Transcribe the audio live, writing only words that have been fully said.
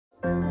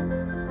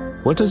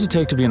What does it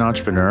take to be an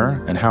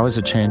entrepreneur, and how is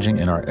it changing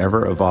in our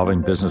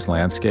ever-evolving business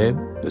landscape?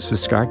 This is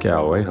Scott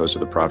Galloway, host of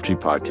the Prop G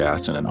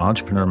podcast and an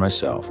entrepreneur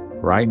myself.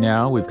 Right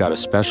now, we've got a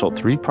special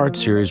 3-part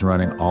series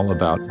running all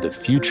about the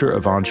future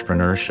of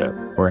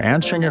entrepreneurship. We're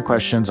answering your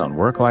questions on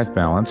work-life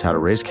balance, how to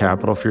raise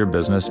capital for your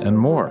business, and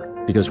more.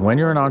 Because when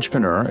you're an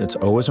entrepreneur, it's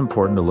always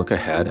important to look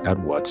ahead at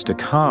what's to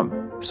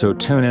come. So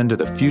tune in to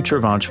the Future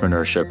of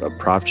Entrepreneurship, a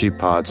Prop G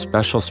Pod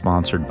special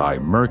sponsored by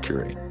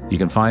Mercury. You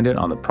can find it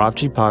on the Prop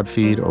G Pod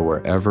feed or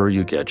wherever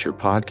you get your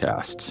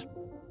podcasts.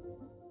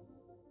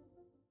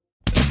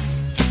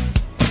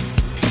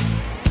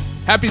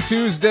 Happy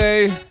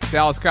Tuesday,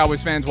 Dallas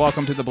Cowboys fans.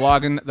 Welcome to the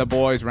Blogging the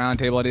Boys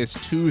Roundtable. It is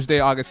Tuesday,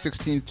 August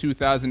 16th,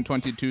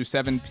 2022,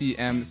 7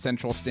 p.m.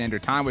 Central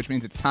Standard Time, which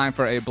means it's time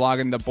for a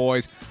Blogging the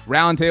Boys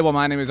Roundtable.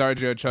 My name is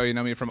RJ Ochoa. You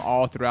know me from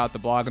all throughout the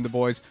Blogging the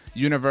Boys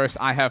universe.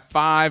 I have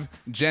 5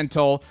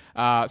 gentle,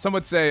 some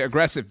would say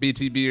aggressive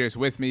BTBers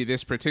with me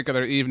this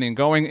particular evening.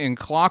 Going in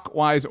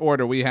clockwise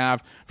order, we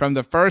have from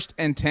the First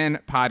and 10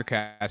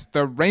 podcast,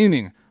 the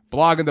reigning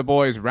Blogging the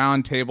Boys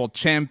Roundtable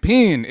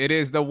champion. It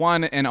is the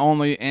one and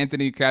only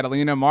Anthony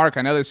Catalina. Mark,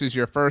 I know this is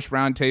your first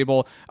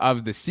roundtable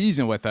of the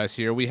season with us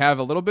here. We have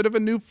a little bit of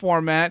a new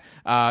format,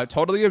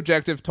 totally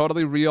objective,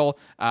 totally real,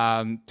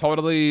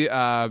 totally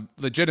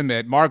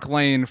legitimate. Mark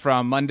Lane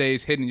from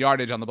Monday's Hidden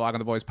Yardage on the Blogging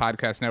the Boys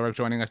podcast network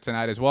joining us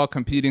tonight as well,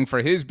 competing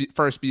for his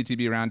first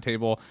BTB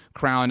Roundtable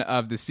crown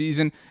of the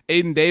season.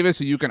 Aiden Davis,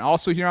 who you can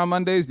also hear on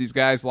Mondays. These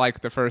guys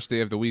like the first day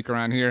of the week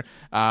around here.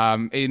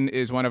 Aiden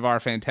is one of our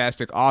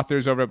fantastic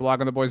authors over at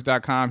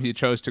bloggingtheboys.com. He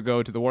chose to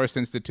go to the worst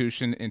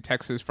institution in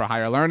Texas for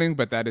higher learning,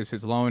 but that is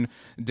his lone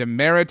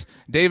demerit.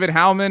 David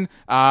Howman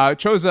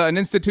chose an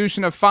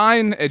institution of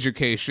fine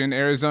education,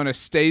 Arizona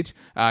State.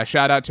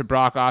 Shout out to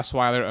Brock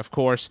Osweiler, of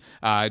course,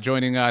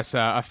 joining us,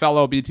 a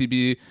fellow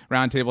BTB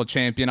Roundtable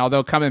champion,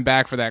 although coming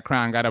back for that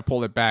crown, got to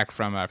pull it back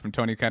from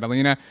Tony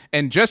Catalina,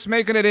 and just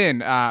making it in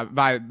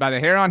by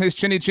the hair on his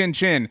chinny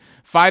chin,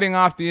 fighting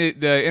off the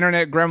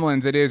internet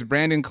gremlins. It is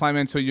Brandon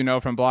Clements, who you know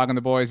from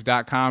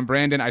bloggingtheboys.com.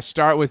 Brandon, I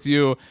start with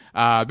you.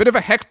 A bit of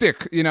a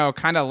hectic,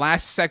 kind of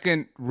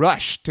last-second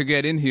rush to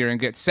get in here and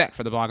get set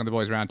for the Blogging the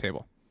Boys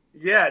Roundtable.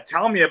 Yeah,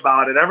 tell me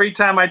about it. Every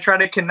time I try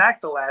to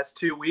connect the last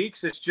 2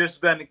 weeks, it's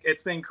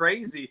been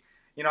crazy.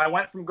 I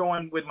went from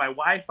going with my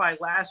Wi-Fi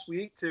last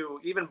week to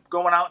even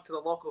going out to the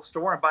local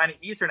store and buying an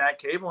Ethernet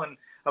cable, and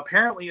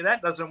apparently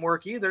that doesn't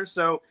work either.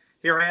 So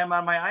here I am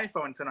on my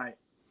iPhone tonight.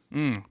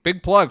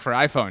 Big plug for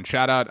iPhone.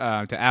 Shout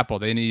out to Apple.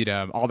 They need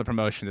all the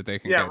promotion that they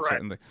can get, right.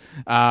 Certainly.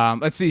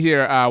 Let's see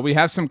here. We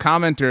have some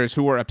commenters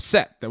who were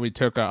upset that we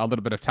took a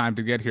little bit of time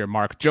to get here,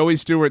 Mark. Joey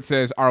Stewart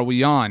says, "Are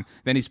we on?"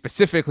 Then he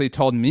specifically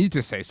told me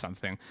to say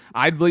something.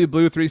 I'd Bleed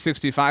Blue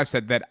 365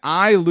 said that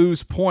I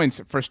lose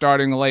points for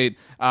starting late.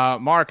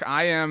 Mark,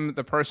 I am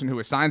the person who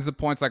assigns the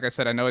points. Like I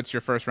said, I know it's your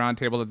first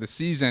roundtable of the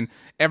season.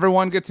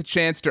 Everyone gets a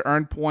chance to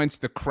earn points.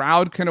 The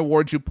crowd can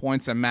award you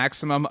points, a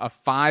maximum of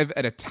 5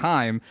 at a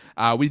time.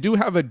 We do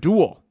have a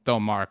duel, though,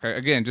 Mark.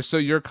 Again, just so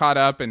you're caught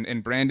up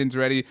and Brandon's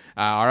ready.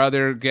 Our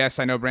other guests,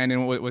 I know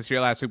Brandon was here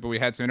last week, but we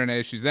had some internet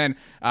issues then.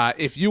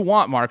 If you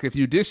want, Mark, if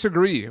you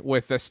disagree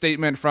with a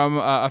statement from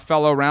a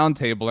fellow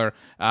roundtabler,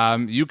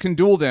 you can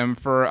duel them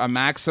for a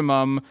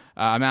maximum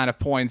amount of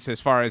points.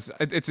 As far as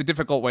it's a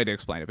difficult way to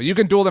explain it, but you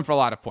can duel them for a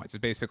lot of points.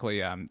 It's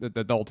basically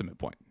the ultimate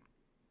point.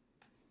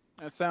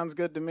 That sounds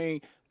good to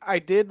me. I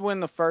did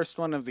win the first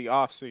one of the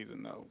off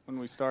season, though, when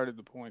we started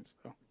the points,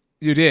 though.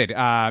 You did.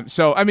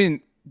 So, I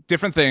mean,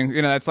 different thing.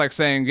 That's like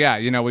saying,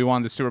 we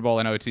won the Super Bowl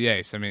in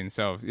OTAs. I mean,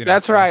 so.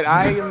 That's right.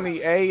 I am the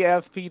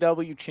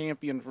AFPW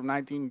champion from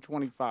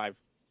 1925.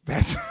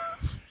 That's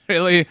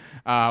really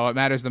what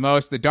matters the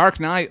most. The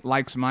Dark Knight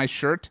likes my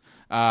shirt.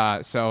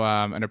 So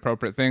an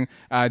appropriate thing.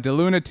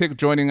 DeLunatic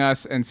joining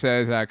us and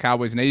says,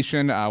 Cowboys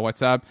Nation,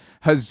 what's up?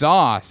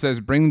 Huzzah says,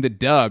 bring the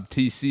dub,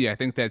 TC. I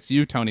think that's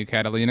you, Tony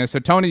Catalina. So,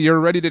 Tony,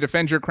 you're ready to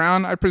defend your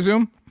crown, I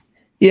presume?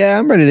 Yeah,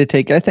 I'm ready to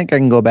take it. I think I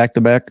can go back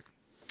to back.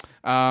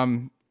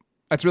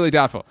 That's really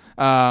doubtful.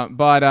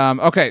 But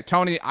okay,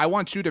 Tony, I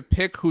want you to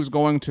pick who's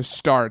going to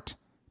start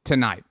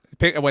tonight.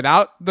 Pick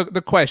without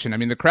the question. I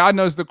mean, the crowd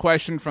knows the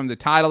question from the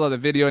title of the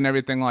video and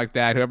everything like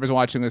that. Whoever's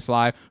watching this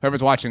live,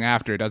 whoever's watching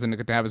after, doesn't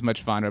get to have as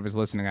much fun. Whoever's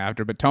listening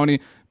after. But Tony,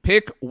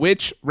 pick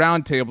which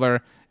roundtabler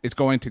is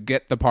going to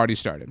get the party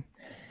started.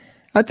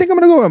 I think I'm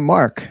going to go with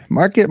Mark.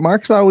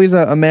 Mark's always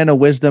a man of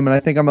wisdom, and I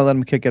think I'm going to let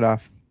him kick it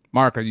off.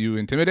 Mark, are you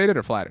intimidated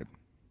or flattered?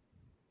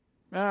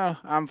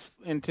 I'm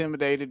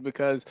intimidated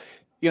because,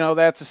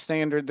 that's a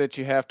standard that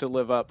you have to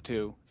live up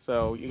to.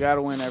 So you got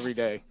to win every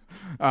day.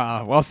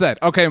 Well said.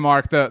 Okay,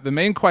 Mark, the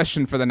main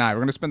question for the night, we're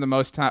going to spend the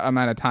most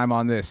amount of time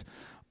on this.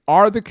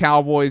 Are the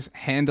Cowboys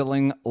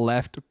handling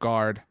left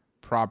guard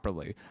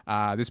properly?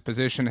 This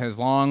position has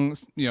long,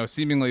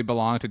 seemingly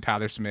belonged to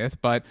Tyler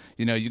Smith, but,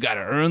 you got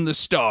to earn the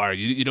star.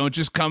 You don't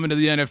just come into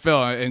the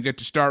NFL and get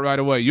to start right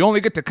away. You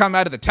only get to come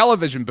out of the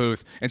television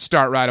booth and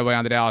start right away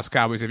on the Dallas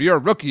Cowboys. If you're a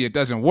rookie, it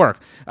doesn't work.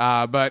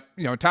 But,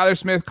 Tyler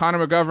Smith,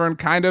 Connor McGovern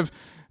kind of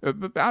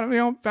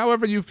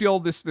however you feel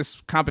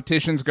this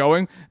competition's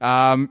going,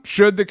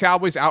 should the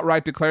Cowboys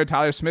outright declare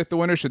Tyler Smith the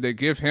winner? Should they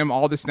give him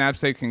all the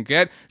snaps they can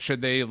get?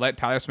 Should they let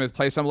Tyler Smith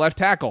play some left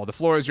tackle? The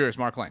floor is yours,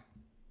 Mark Lane.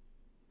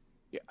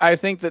 I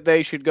think that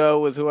they should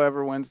go with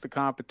whoever wins the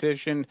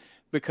competition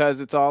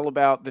because it's all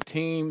about the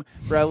team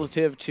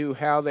relative to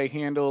how they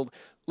handled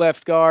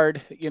left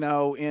guard.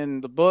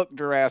 In the book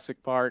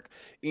Jurassic Park,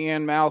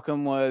 Ian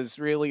Malcolm was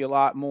really a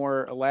lot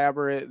more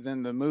elaborate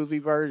than the movie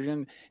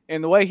version.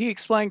 And the way he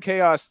explained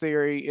chaos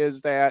theory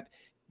is that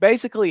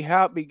basically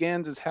how it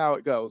begins is how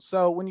it goes.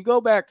 So when you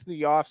go back to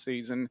the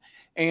offseason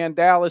and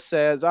Dallas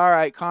says, all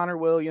right, Connor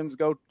Williams,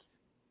 go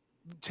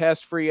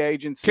test free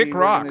agency. Kick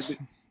rocks.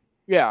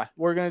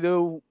 We're going to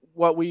do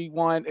what we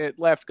want at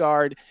left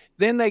guard.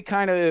 Then they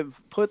kind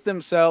of put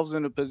themselves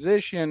in a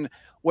position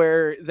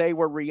where they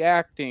were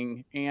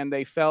reacting and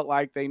they felt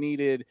like they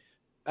needed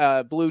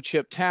blue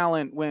chip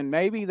talent when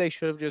maybe they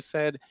should have just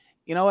said,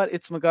 you know what,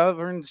 it's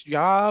McGovern's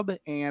job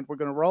and we're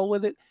going to roll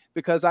with it,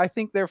 because I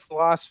think their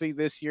philosophy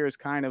this year is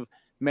kind of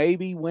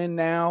maybe win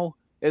now,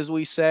 as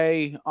we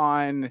say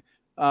on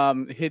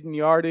Hidden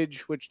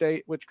Yardage,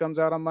 which comes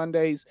out on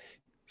Mondays.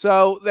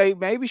 So they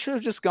maybe should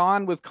have just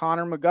gone with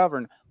Connor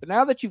McGovern. But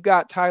now that you've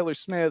got Tyler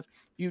Smith,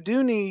 you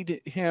do need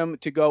him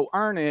to go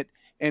earn it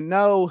and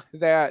know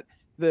that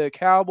the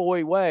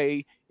Cowboy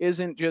way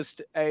isn't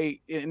just an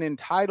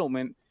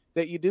entitlement,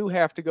 that you do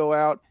have to go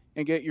out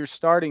and get your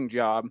starting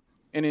job.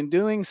 And in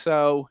doing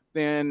so,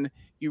 then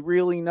you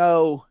really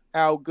know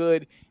how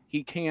good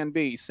he can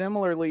be.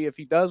 Similarly, if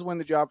he does win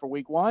the job for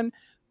week 1,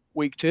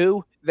 week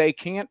 2, they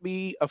can't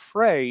be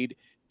afraid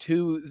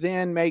to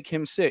then make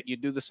him sit. You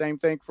do the same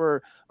thing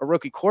for a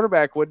rookie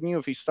quarterback, wouldn't you?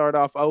 If he start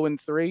off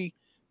 0-3,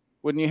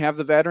 wouldn't you have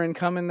the veteran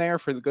come in there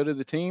for the good of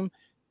the team?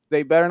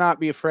 They better not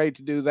be afraid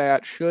to do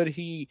that should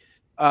he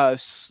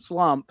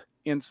slump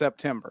in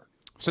September.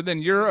 So then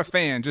you're a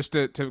fan, just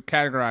to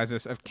categorize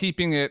this, of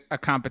keeping it a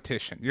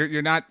competition.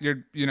 You're not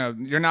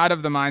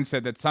of the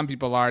mindset that some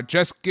people are.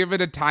 Just give it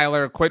to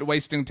Tyler, quit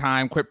wasting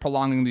time, quit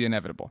prolonging the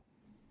inevitable.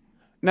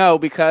 No,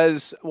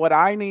 because what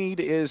I need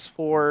is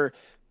for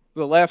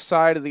the left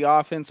side of the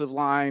offensive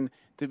line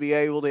to be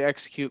able to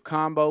execute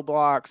combo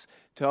blocks,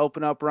 to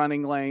open up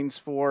running lanes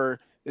for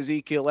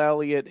Ezekiel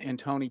Elliott and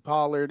Tony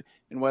Pollard,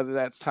 and whether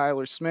that's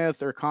Tyler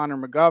Smith or Connor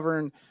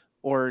McGovern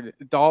or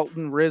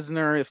Dalton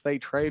Risner, if they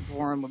trade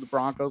for him with the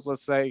Broncos,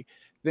 let's say,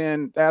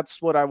 then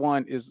that's what I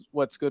want, is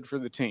what's good for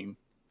the team.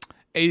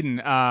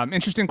 Aiden,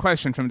 interesting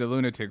question from the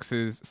Lunatics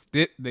is,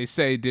 they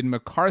say, did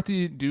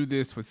McCarthy do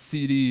this with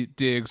CD,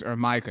 Diggs, or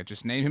Micah?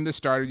 Just name him the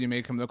starter. You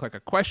make him look like a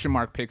question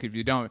mark pick if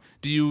you don't.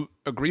 Do you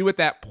agree with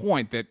that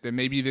point, that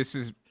maybe this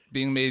is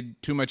being made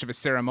too much of a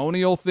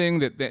ceremonial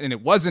thing, and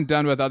it wasn't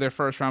done with other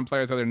first-round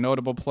players, other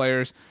notable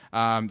players?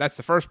 That's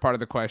the first part of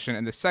the question.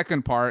 And the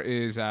second part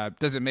is,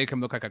 does it make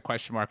him look like a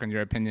question mark, in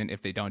your opinion,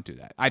 if they don't do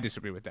that? I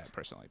disagree with that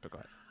personally, but go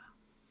ahead.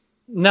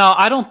 No,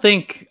 I don't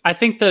think. I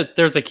think that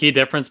there's a key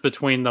difference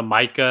between the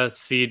Micah,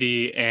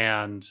 CD,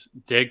 and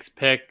Diggs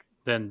pick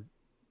than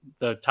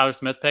the Tyler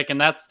Smith pick,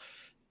 and that's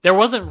there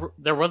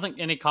wasn't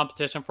any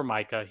competition for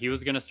Micah. He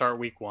was going to start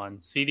week 1.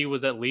 CD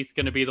was at least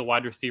going to be the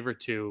wide receiver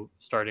 2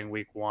 starting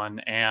week 1,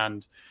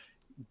 and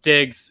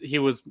Diggs, he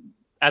was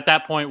at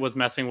that point was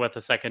messing with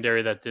a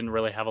secondary that didn't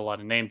really have a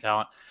lot of name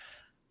talent.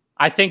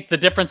 I think the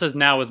difference is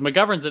now is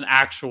McGovern's an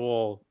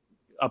actual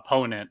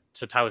opponent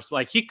to Tyler.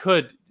 Like, he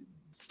could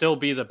still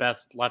be the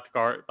best left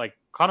guard. Like,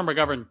 Connor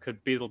McGovern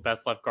could be the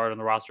best left guard on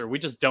the roster. We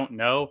just don't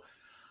know.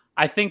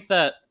 I think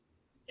that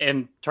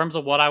in terms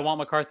of what I want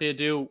McCarthy to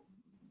do,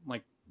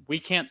 like, we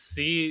can't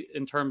see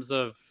in terms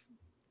of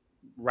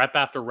rep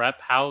after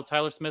rep how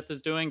Tyler Smith is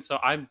doing. So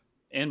I'm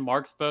in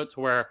Mark's boat, to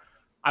where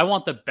I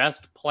want the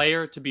best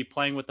player to be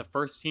playing with the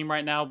first team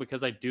right now,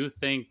 because I do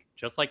think,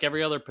 just like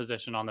every other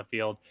position on the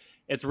field,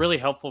 it's really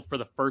helpful for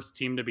the first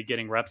team to be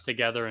getting reps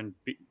together and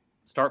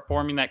start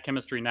forming that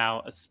chemistry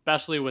now,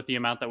 especially with the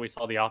amount that we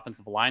saw the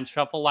offensive line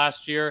shuffle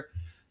last year.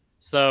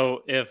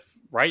 So if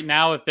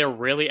they're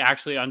really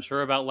actually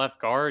unsure about left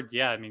guard,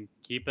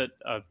 keep it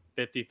a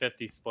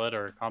 50-50 split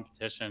or a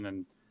competition.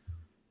 And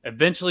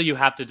eventually you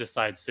have to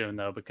decide soon,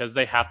 though, because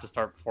they have to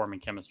start forming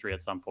chemistry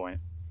at some point.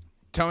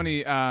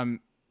 Tony,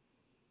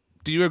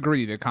 do you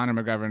agree that Connor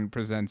McGovern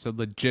presents a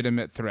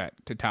legitimate threat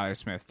to Tyler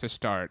Smith to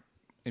start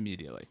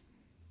immediately?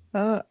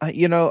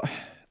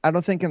 I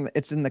don't think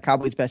it's in the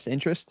Cowboys' best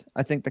interest.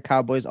 I think the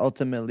Cowboys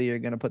ultimately are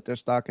going to put their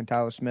stock in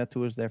Tyler Smith, who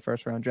was their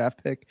first-round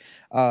draft pick.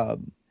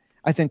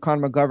 I think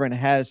Connor McGovern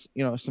has,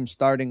 some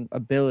starting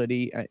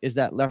ability. Is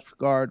that left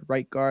guard,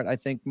 right guard? I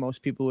think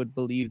most people would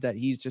believe that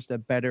he's just a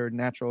better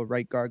natural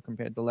right guard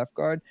compared to left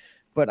guard.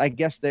 But I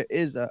guess there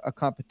is a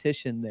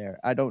competition there.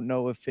 I don't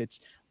know if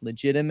it's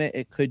legitimate.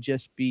 It could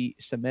just be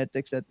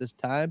semantics at this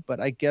time. But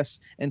I guess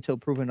until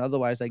proven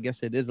otherwise, I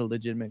guess it is a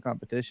legitimate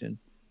competition.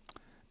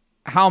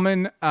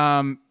 Howman,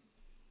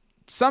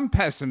 some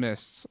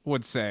pessimists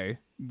would say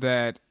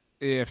that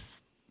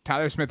if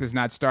Tyler Smith is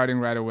not starting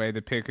right away,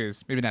 the pick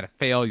is maybe not a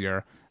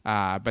failure,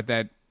 but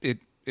that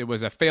it it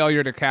was a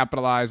failure to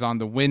capitalize on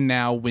the win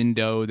now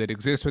window that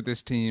exists with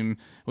this team.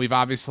 We've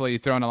obviously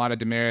thrown a lot of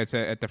demerits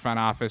at the front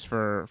office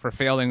for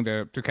failing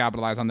to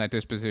capitalize on that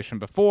disposition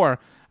before.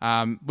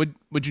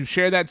 Would you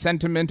share that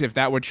sentiment if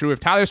that were true? If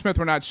Tyler Smith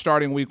were not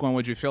starting week 1,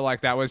 would you feel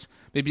like that was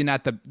maybe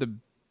not the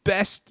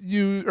best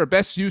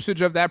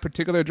usage of that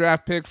particular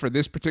draft pick for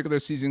this particular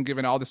season,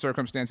 given all the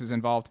circumstances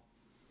involved?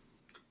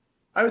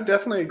 I would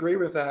definitely agree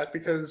with that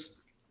because,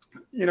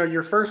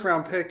 your first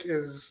round pick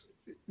is,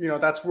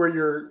 that's where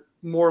you're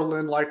more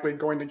than likely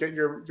going to get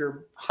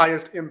your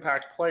highest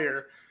impact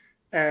player.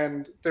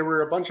 And there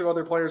were a bunch of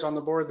other players on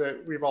the board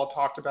that we've all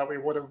talked about we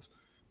would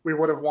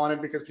have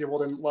wanted because people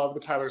didn't love the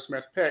Tyler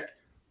Smith pick.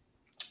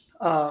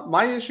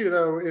 My issue,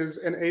 though, is,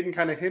 and Aiden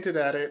kind of hinted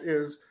at it,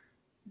 is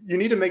you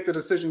need to make the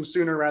decision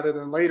sooner rather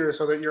than later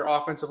so that your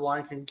offensive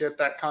line can get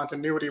that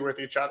continuity with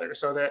each other.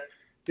 So that,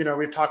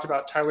 we've talked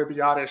about Tyler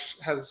Biadasz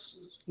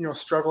has,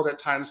 struggled at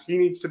times. He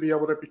needs to be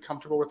able to be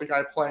comfortable with the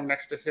guy playing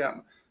next to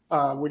him.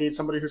 We need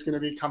somebody who's going to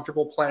be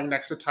comfortable playing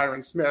next to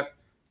Tyron Smith.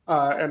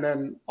 And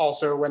then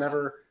also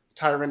whenever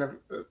Tyron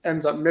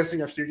ends up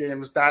missing a few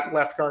games, that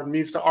left guard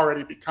needs to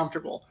already be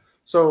comfortable.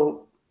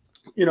 So,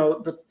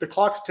 the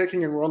clock's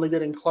ticking and we're only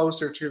getting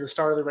closer to the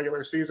start of the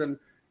regular season.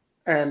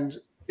 And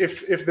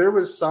if there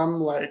was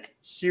some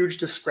huge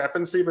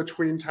discrepancy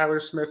between Tyler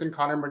Smith and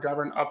Connor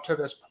McGovern up to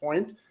this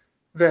point,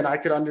 then I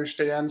could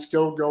understand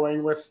still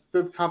going with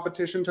the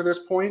competition to this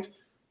point.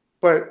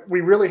 But we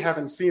really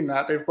haven't seen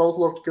that. They've both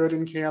looked good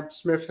in camp.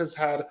 Smith has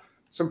had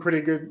some pretty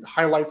good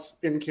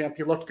highlights in camp.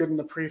 He looked good in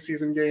the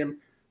preseason game.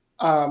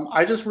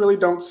 I just really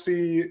don't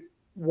see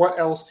what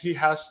else he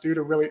has to do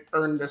to really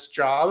earn this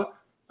job,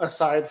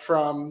 aside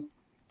from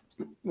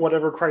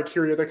whatever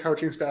criteria the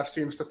coaching staff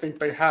seems to think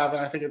they have.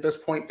 And I think at this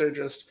point, they're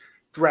just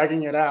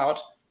dragging it out,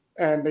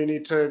 and they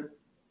need to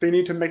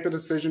make the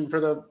decision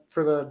for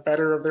the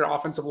better of their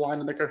offensive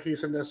line and the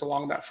cohesiveness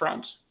along that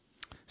front.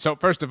 So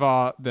first of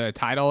all, the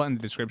title and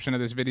the description of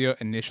this video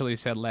initially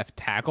said left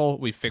tackle.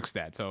 We fixed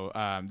that. So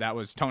that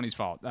was Tony's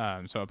fault.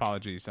 So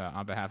apologies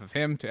on behalf of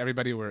him to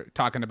everybody. We're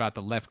talking about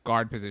the left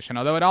guard position,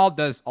 although it all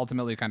does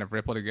ultimately kind of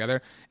ripple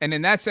together. And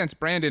in that sense,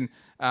 Brandon,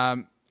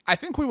 I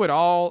think we would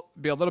all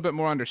be a little bit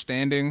more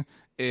understanding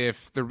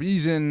if the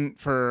reason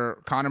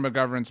for Connor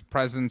McGovern's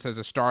presence as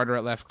a starter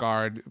at left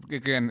guard,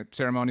 again,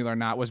 ceremonial or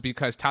not, was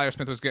because Tyler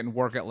Smith was getting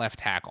work at left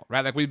tackle,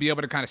 right? Like, we'd be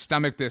able to kind of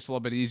stomach this a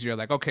little bit easier.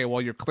 Like, okay,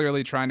 well, you're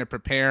clearly trying to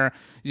prepare,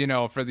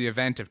 for the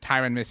event of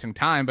Tyron missing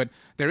time, but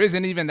there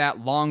isn't even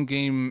that long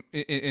game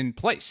in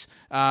place.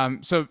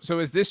 So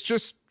is this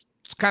just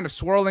kind of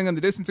swirling in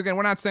the distance again?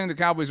 We're not saying the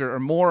Cowboys are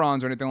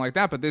morons or anything like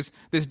that, but this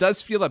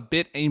does feel a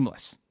bit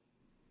aimless.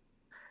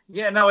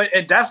 Yeah, no,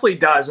 it definitely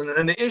does.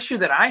 And the issue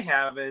that I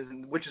have is,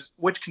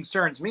 which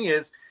concerns me,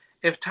 is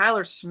if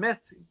Tyler Smith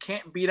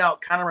can't beat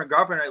out Connor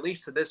McGovern, at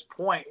least to this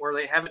point where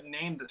they haven't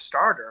named the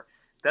starter,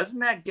 doesn't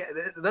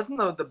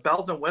the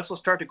bells and whistles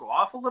start to go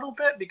off a little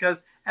bit?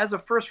 Because as a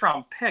first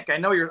round pick, I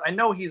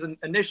know he's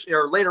initially,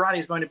 or later on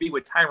he's going to be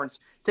with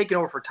taking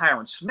over for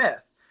Tyron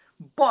Smith.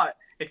 But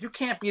if you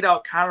can't beat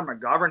out Connor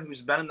McGovern,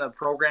 who's been in the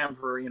program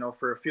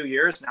for a few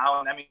years now,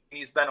 and I mean,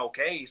 he's been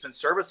okay, he's been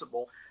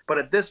serviceable. But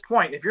at this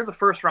point, if you're the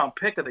first round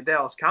pick of the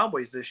Dallas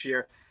Cowboys this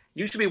year,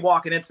 you should be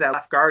walking into that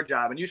left guard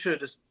job, and you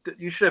should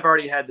have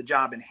already had the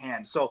job in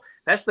hand. So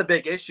that's the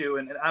big issue,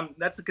 and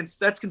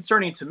that's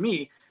concerning to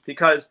me,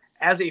 because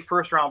as a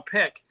first round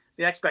pick,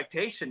 the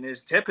expectation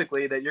is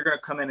typically that you're going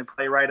to come in and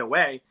play right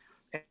away.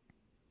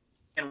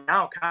 And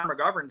now Connor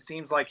McGovern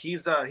seems like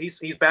he's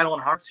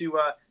battling hard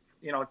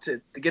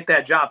to get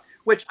that job,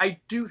 which I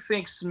do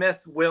think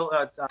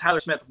Tyler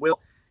Smith will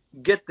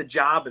get the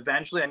job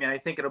eventually. I mean, I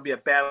think it'll be a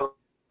battle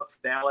for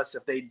Dallas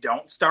if they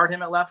don't start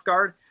him at left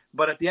guard.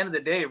 But at the end of the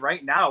day,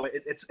 right now,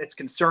 it's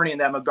concerning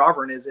that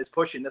McGovern is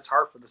pushing this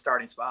hard for the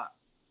starting spot.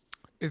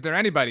 Is there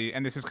anybody,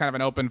 and this is kind of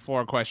an open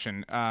floor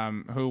question,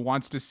 who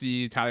wants to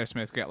see Tyler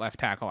Smith get left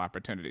tackle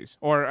opportunities?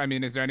 Or, I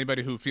mean, is there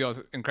anybody who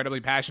feels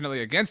incredibly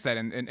passionately against that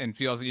and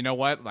feels, you know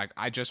what, like,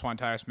 I just want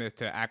Tyler Smith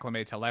to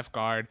acclimate to left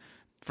guard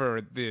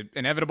for the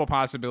inevitable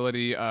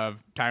possibility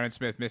of Tyron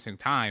Smith missing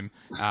time?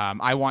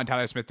 I want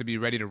Tyler Smith to be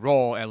ready to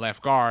roll at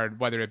left guard,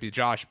 whether it be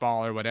Josh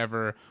Ball or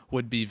whatever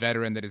would-be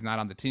veteran that is not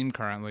on the team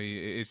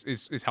currently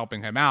is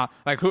helping him out.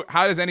 Like,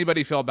 how does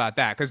anybody feel about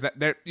that? Because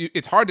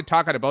it's hard to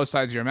talk out of both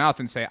sides of your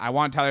mouth and say, I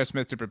want Tyler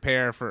Smith to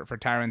prepare for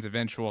Tyron's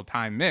eventual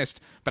time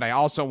missed, but I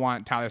also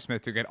want Tyler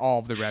Smith to get all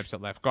of the reps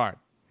at left guard.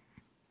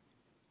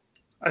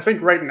 I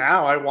think right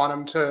now I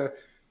want him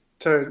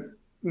to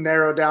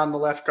narrow down the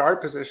left guard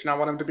position. I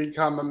want him to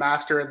become a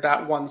master at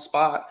that one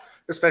spot,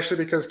 especially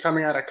because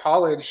coming out of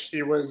college,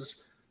 he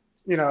was,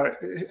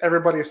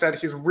 everybody said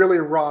he's really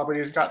raw, but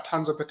he's got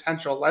tons of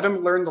potential. Let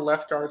him learn the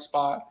left guard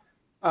spot.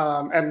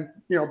 And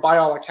by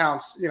all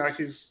accounts,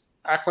 he's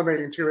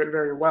acclimating to it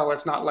very well.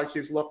 It's not like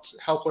he's looked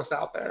helpless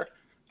out there.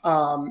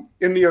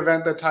 In the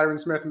event that Tyron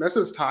Smith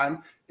misses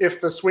time,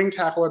 if the swing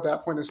tackle at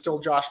that point is still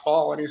Josh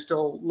Ball and he's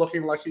still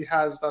looking like he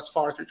has thus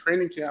far through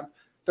training camp,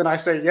 then I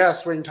say,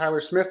 yes, swing Tyler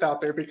Smith out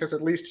there, because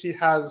at least he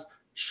has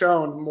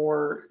shown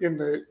more in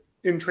the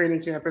in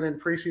training camp and in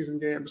preseason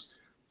games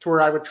to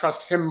where I would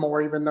trust him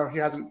more, even though he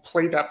hasn't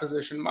played that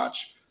position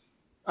much.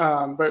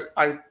 But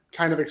I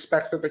kind of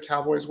expect that the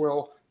Cowboys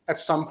will at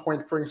some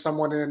point bring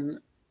someone in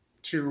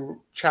to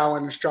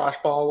challenge Josh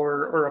Ball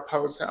or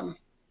oppose him.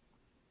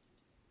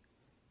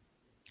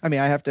 I mean,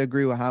 I have to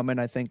agree with Howman.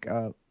 I think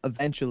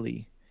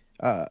eventually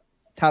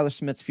Tyler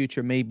Smith's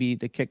future may be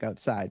the kick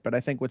outside, but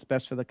I think what's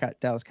best for the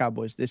Dallas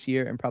Cowboys this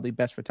year and probably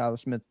best for Tyler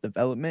Smith's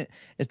development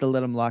is to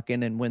let him lock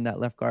in and win that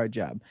left guard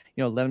job.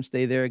 You know, let him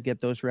stay there,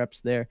 get those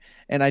reps there.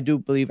 And I do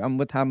believe I'm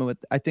with Howman.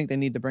 I think they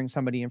need to bring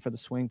somebody in for the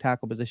swing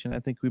tackle position. I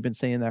think we've been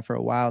saying that for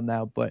a while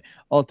now, but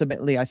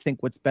ultimately I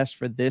think what's best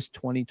for this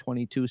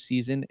 2022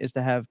 season is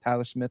to have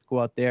Tyler Smith go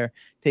out there,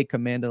 take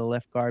command of the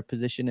left guard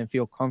position and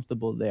feel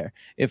comfortable there.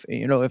 If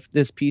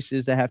there's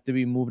pieces that have to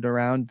be moved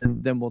around,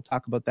 then we'll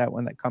talk about that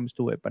when that comes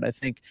to it. But I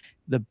think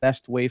the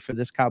best way for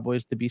this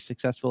Cowboys to be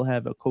successful,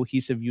 have a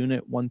cohesive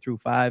unit 1 through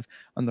 5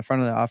 on the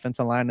front of the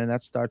offensive line, and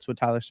that starts with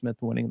Tyler Smith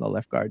winning the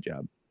left guard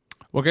job.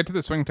 We'll get to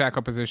the swing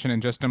tackle position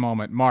in just a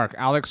moment. Mark,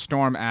 Alex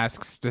Storm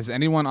asks, does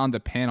anyone on the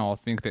panel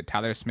think that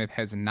Tyler Smith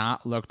has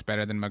not looked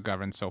better than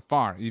McGovern so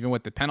far? Even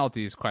with the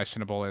penalties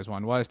questionable as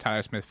one was,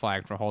 Tyler Smith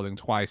flagged for holding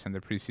twice in the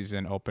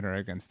preseason opener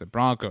against the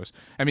Broncos.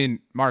 I mean,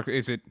 Mark,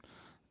 is it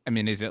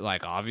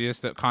like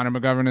obvious that Connor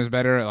McGovern is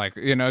better? Like,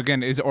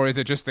 again, is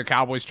it just the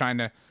Cowboys trying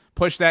to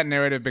push that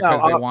narrative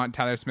because they want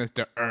Tyler Smith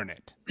to earn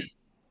it?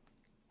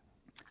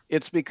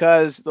 It's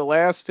because the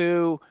last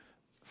three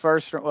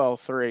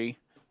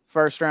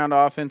first-round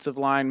offensive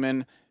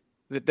linemen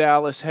that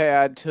Dallas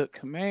had took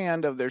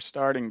command of their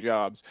starting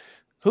jobs.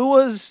 Who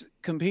was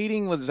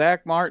competing with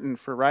Zach Martin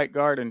for right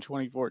guard in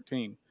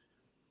 2014?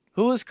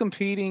 Who was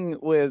competing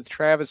with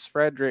Travis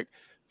Frederick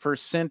for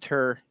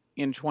center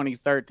in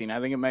 2013? I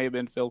think it may have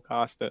been Phil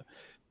Costa.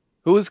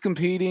 Who was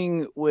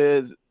competing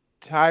with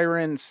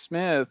Tyron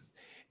Smith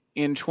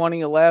in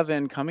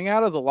 2011, coming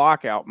out of the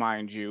lockout,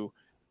 mind you,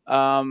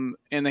 and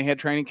they had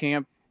training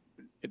camp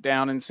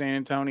down in San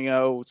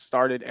Antonio,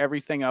 started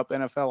everything up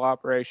NFL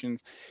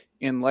operations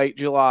in late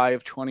July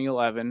of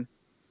 2011,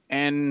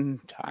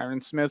 and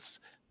Tyron Smith's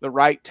the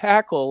right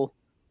tackle,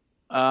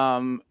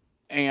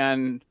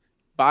 and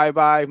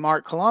bye-bye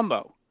Mark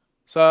Colombo.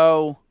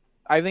 So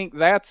I think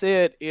that's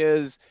it,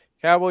 is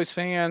Cowboys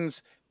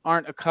fans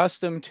aren't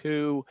accustomed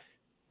to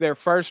their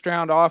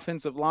first-round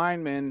offensive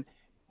linemen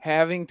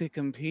having to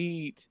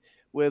compete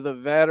with a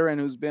veteran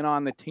who's been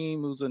on the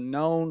team, who's a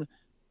known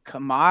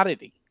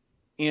commodity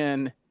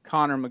in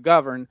Connor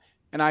McGovern.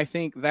 And I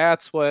think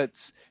that's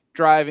what's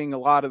driving a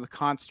lot of the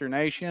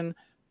consternation.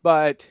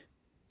 But,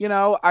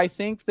 I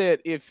think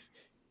that if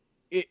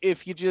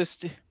you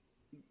just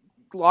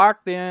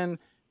locked in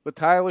with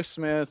Tyler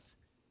Smith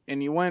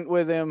and you went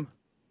with him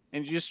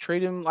and you just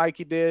treat him like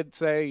you did,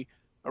 say,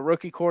 a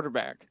rookie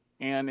quarterback,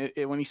 and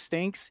when he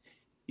stinks,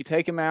 you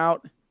take him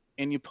out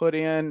and you put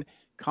in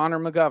Connor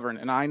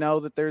McGovern. And I know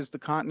that there's the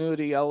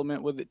continuity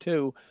element with it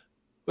too,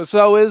 but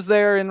so is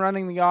there in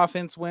running the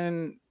offense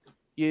when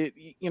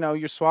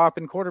you're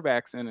swapping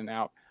quarterbacks in and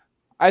out.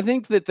 I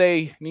think that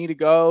they need to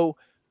go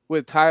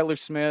with Tyler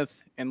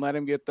Smith and let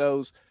him get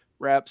those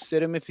reps,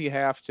 sit him if you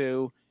have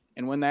to.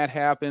 And when that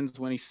happens,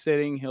 when he's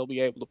sitting, he'll be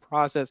able to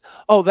process,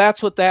 oh,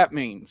 that's what that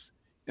means.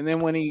 And then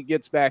when he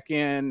gets back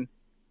in,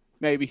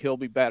 maybe he'll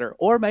be better,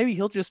 or maybe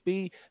he'll just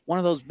be one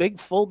of those big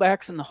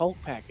fullbacks in the Hulk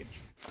package.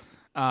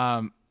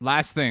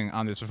 Last thing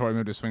on this before we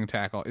move to swing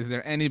tackle, is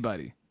there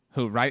anybody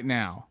who right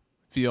now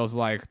feels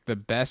like the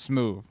best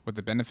move with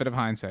the benefit of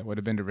hindsight would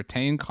have been to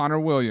retain Connor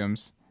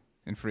Williams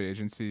in free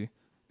agency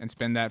and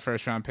spend that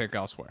first round pick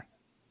elsewhere?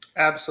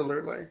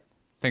 Absolutely.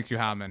 Thank you,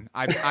 Howman.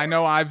 I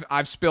know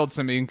I've spilled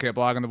some ink at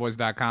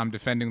bloggingtheboys.com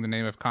defending the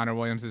name of Connor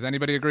Williams. Does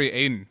anybody agree?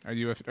 Aiden,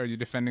 are you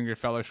defending your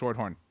fellow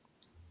Shorthorn?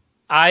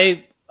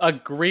 I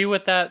agree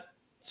with that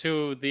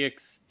to the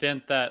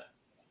extent that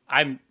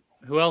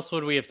who else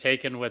would we have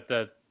taken with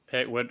the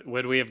pick?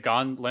 Would we have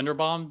gone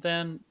Linderbaum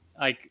then?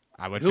 Like,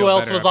 I would. Who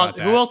else was on?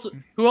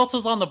 Who else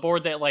was on the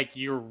board that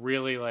you're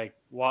really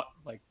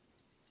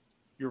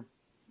you're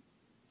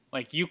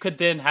you could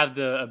then have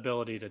the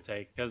ability to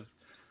take, because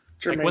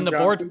when the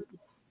board.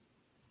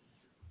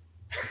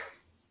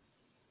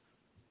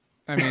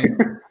 I mean,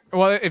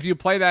 well, if you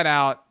play that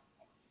out,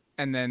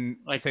 and then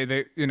say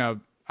that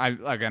I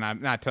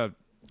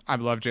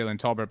love Jalen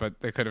Tolbert, but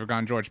they could have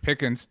gone George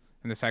Pickens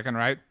in the second,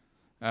 right?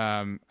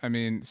 You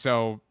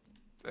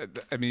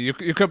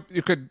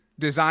could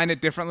design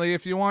it differently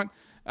if you want,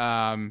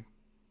 and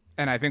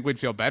I think we'd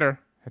feel better.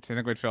 I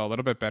think we'd feel a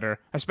little bit better.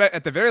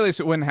 At the very least,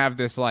 it wouldn't have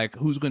this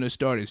who's going to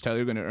start? Is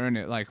Tyler going to earn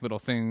it? Little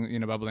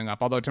thing bubbling up.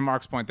 Although to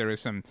Mark's point, there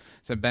is some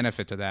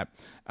benefit to that.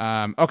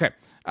 Okay.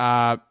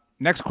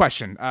 Next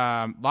question.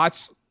 I'm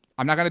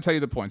not going to tell you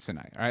the points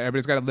tonight. All right,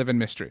 everybody's got to live in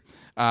mystery.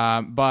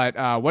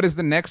 But what is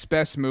the next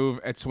best move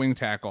at swing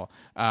tackle?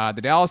 The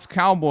Dallas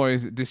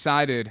Cowboys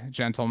decided,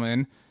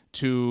 gentlemen,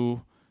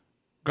 to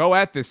go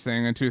at this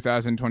thing in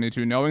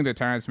 2022, knowing that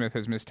Tyron Smith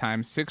has missed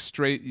time 6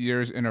 straight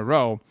years in a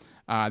row.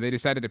 They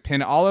decided to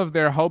pin all of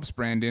their hopes,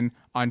 Brandon,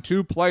 on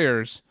 2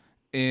 players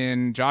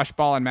in Josh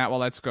Ball and Matt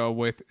Waletzko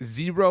with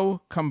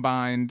 0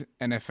 combined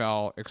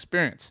NFL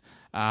experience.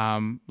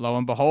 Lo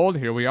and behold,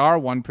 here we are,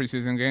 one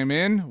preseason game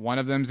in. One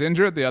of them's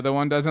injured. The other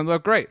one doesn't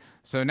look great.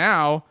 So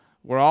now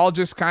we're all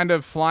just kind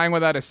of flying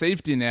without a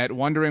safety net,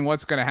 wondering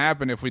what's going to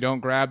happen if we don't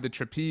grab the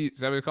trapeze. Is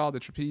that what we call it? The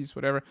trapeze,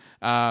 whatever.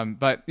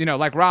 But,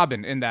 like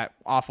Robin in that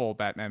awful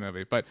Batman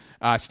movie. But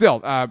still,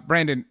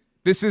 Brandon,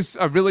 this is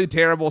a really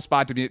terrible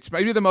spot to be. It's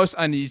maybe the most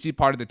uneasy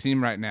part of the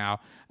team right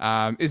now.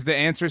 Is the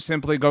answer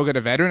simply go get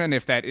a veteran? And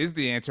if that is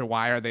the answer,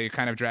 why are they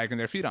kind of dragging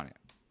their feet on it?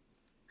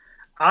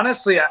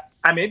 Honestly,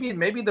 I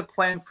maybe the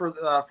plan for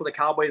the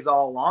Cowboys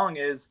all along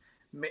is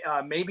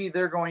maybe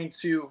they're going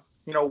to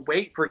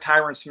wait for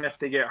Tyron Smith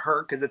to get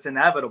hurt because it's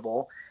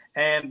inevitable,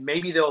 and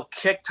maybe they'll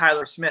kick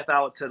Tyler Smith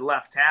out to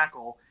left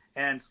tackle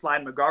and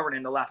slide McGovern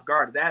into left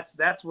guard. That's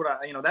what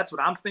that's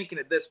what I'm thinking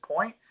at this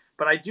point.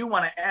 But I do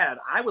want to add,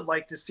 I would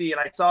like to see,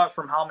 and I saw it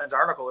from Hellman's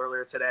article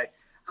earlier today,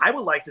 I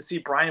would like to see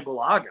Brian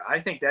Bulaga. I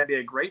think that'd be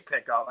a great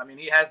pickup. I mean,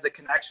 he has the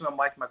connection with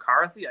Mike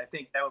McCarthy. I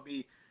think that'd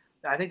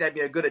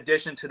be a good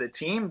addition to the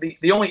team.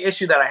 The only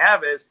issue that I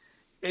have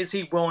is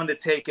he willing to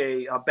take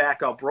a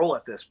backup role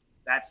at this?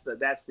 That's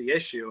the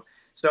issue.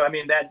 So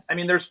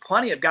there's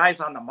plenty of guys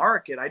on the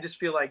market. I just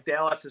feel like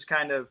Dallas is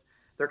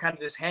they're kind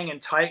of just hanging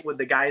tight with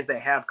the guys they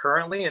have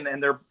currently, and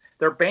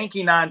they're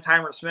banking on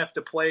Tyron Smith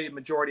to play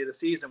majority of the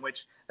season,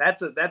 which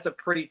that's a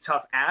pretty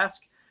tough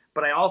ask.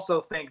 But I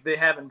also think they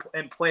have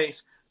in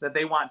place that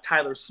they want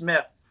Tyler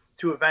Smith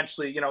to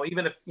eventually,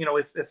 even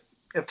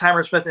if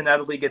Tyler Smith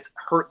inevitably gets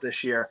hurt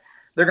this year,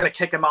 they're going to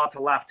kick him out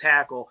to left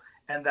tackle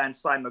and then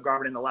slide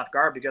McGovern into left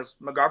guard because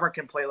McGovern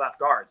can play left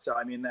guard. So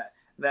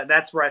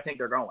that's where I think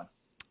they're going.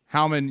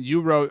 Howman,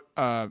 you wrote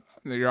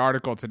your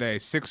article today,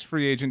 6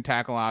 free agent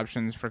tackle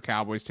options for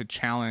Cowboys to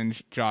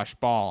challenge Josh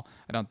Ball.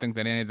 I don't think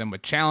that any of them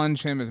would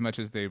challenge him as much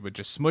as they would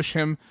just smush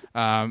him.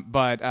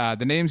 But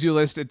the names you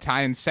listed,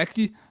 Ty and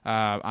Secchi,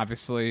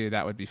 obviously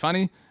that would be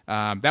funny.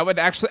 I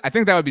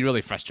think that would be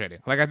really frustrating.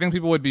 I think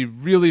people would be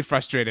really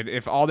frustrated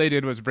if all they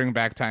did was bring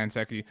back Ty and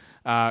Secchi.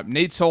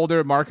 Nate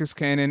Solder, Marcus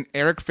Cannon,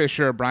 Eric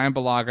Fisher, Brian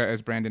Bulaga,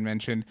 as Brandon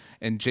mentioned,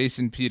 and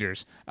Jason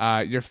Peters.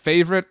 Your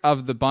favorite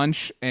of the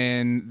bunch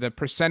and the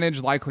percentage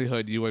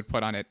likelihood you would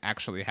put on it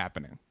actually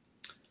happening?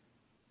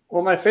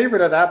 Well, my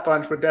favorite of that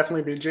bunch would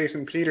definitely be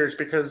Jason Peters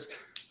because,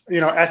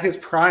 at his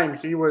prime,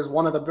 he was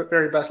one of the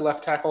very best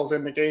left tackles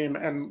in the game.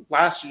 And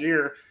last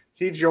year,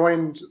 he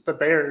joined the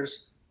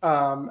Bears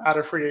out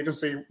of free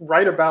agency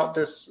right about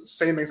this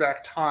same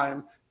exact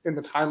time in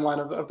the timeline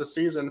of the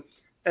season.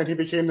 And he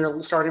became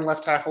their starting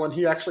left tackle, and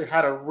he actually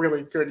had a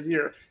really good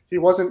year. He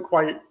wasn't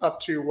quite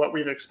up to what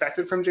we've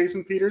expected from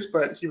Jason Peters,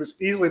 but he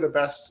was easily the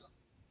best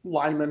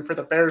lineman for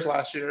the Bears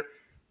last year,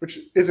 which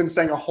isn't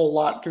saying a whole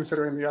lot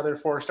considering the other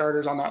 4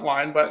 starters on that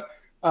line. But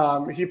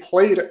he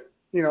played,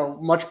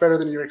 much better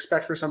than you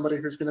expect for somebody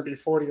who's going to be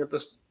 40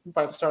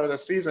 by the start of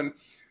this season.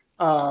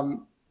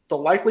 The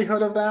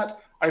likelihood of that,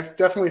 I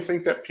definitely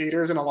think that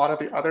Peters and a lot of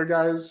the other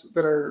guys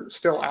that are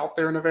still out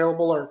there and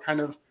available are kind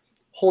of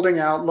holding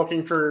out,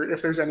 looking for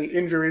if there's any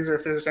injuries or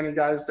if there's any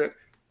guys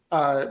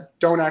that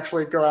don't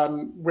actually go out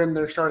and win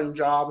their starting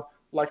job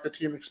like the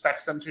team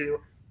expects them to,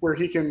 where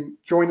he can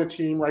join a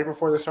team right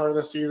before the start of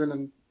the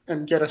season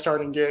and get a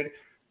starting gig.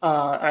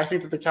 I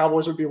think that the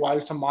Cowboys would be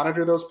wise to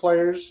monitor those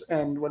players.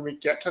 And when we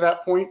get to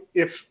that point,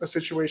 if a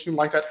situation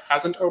like that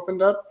hasn't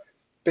opened up,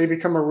 they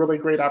become a really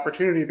great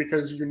opportunity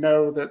because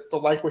that the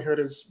likelihood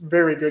is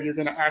very good you're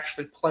going to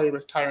actually play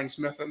with Tyron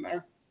Smith in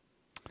there.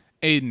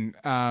 Aiden,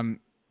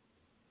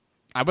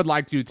 I would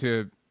like you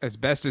to, as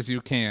best as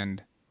you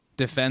can,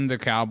 defend the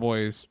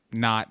Cowboys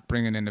not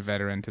bringing in a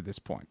veteran to this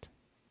point.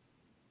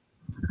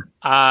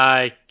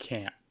 I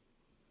can't.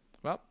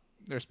 Well,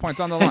 there's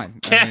points on the line.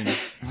 Can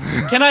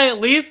I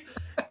at least,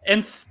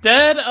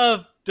 instead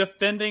of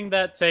defending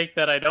that take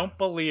that I don't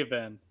believe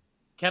in,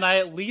 can I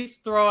at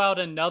least throw out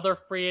another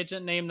free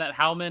agent name that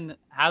Howman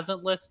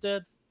hasn't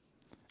listed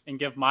and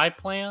give my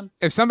plan?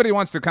 If somebody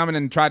wants to come in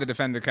and try to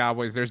defend the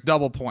Cowboys, there's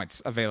double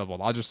points available.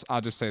 I'll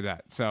just say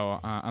that. So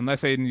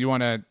unless Aiden, you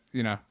want to,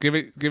 give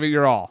it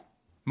your all.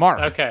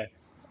 Mark. Okay.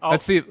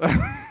 Let's see.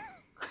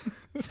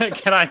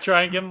 Can I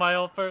try and give my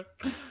all first?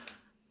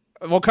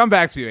 We'll come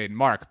back to you, Aiden.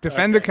 Mark,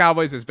 defend the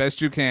Cowboys as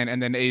best you can,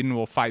 and then Aiden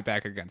will fight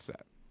back against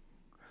that.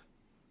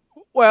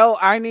 Well,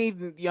 I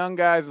need young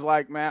guys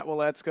like Matt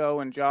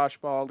Waletzko and Josh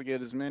Ball to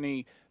get as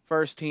many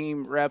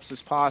first-team reps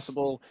as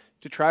possible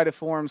to try to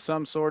form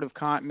some sort of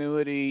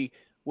continuity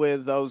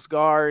with those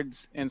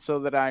guards and so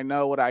that I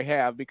know what I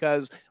have.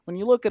 Because when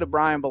you look at a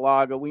Brian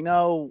Bulaga, we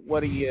know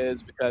what he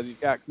is because he's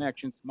got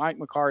connections to Mike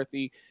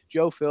McCarthy,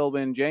 Joe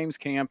Philbin, James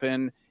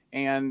Campen,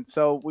 and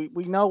so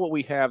we know what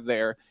we have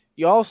there.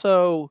 You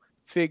also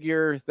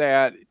figure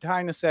that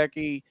Ty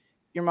Nsekhe,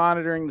 you're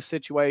monitoring the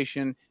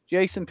situation.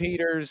 Jason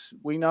Peters,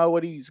 we know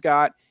what he's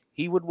got.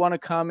 He would want to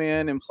come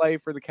in and play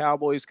for the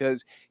Cowboys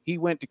because he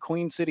went to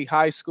Queen City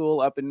High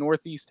School up in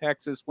Northeast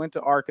Texas, went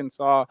to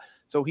Arkansas,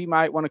 so he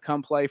might want to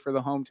come play for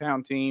the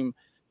hometown team.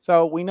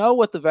 So we know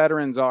what the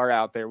veterans are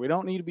out there. We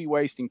don't need to be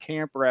wasting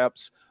camp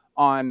reps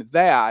on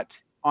that.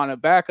 on a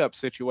backup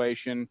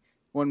situation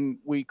when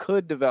we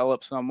could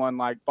develop someone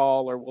like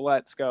Ball or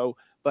Willetsko,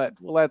 but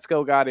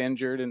Willetsko got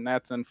injured, and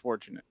that's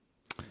unfortunate.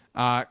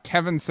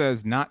 Kevin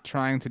says not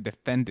trying to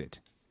defend it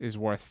is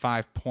worth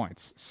 5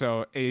 points.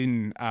 So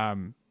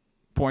Aiden,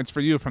 points for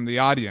you from the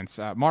audience.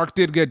 Mark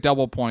did get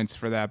double points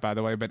for that, by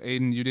the way, but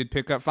Aiden, you did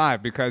pick up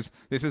 5 because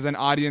this is an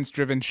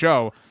audience-driven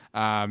show,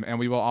 and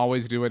we will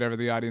always do whatever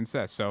the audience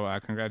says. So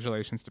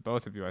congratulations to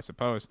both of you, I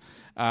suppose.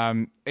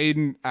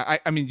 Aiden,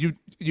 I mean,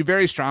 you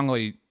very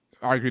strongly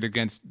argued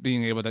against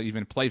being able to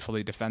even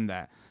playfully defend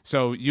that.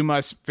 So you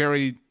must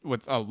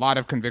with a lot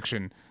of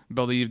conviction,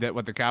 believe that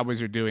what the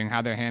Cowboys are doing,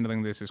 how they're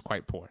handling this is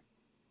quite poor.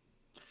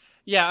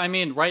 Yeah, I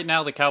mean, right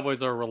now the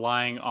Cowboys are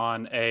relying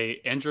on a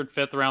injured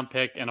 5th round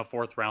pick and a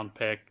 4th round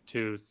pick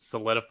to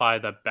solidify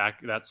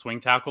that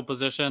swing tackle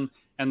position.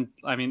 And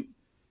I mean,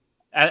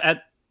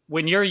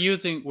 when you're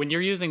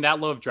using that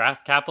low of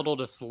draft capital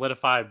to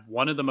solidify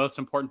one of the most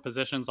important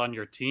positions on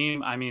your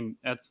team, I mean,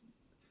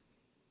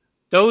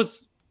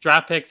 those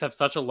draft picks have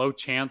such a low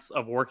chance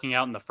of working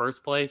out in the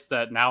first place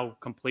that now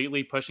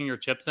completely pushing your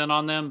chips in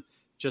on them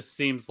just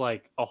seems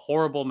like a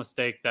horrible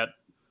mistake that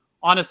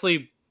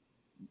honestly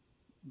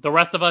the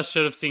rest of us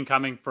should have seen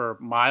coming for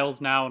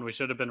miles now, and we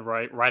should have been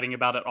writing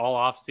about it all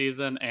off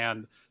season.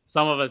 And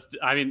some of us,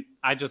 I mean,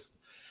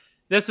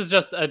 this is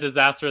just a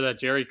disaster that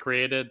Jerry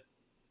created.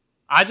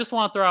 I just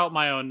want to throw out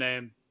my own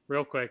name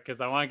real quick because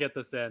I want to get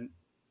this in.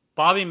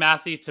 Bobby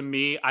Massey, to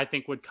me, I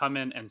think would come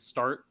in and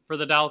start for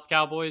the Dallas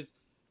Cowboys.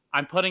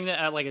 I'm putting it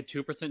at like a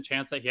 2%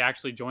 chance that he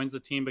actually joins the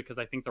team because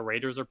I think the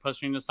Raiders are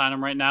pushing to sign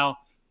him right now.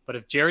 But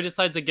if Jerry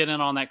decides to get in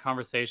on that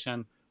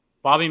conversation,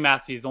 Bobby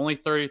Massey is only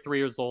 33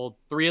 years old.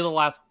 3 of the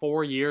last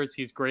 4 years,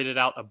 he's graded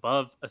out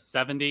above a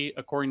 70,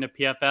 according to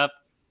PFF.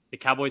 The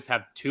Cowboys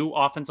have 2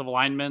 offensive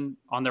linemen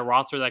on their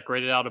roster that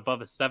graded out above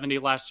a 70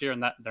 last year,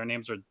 and their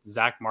names are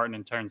Zach Martin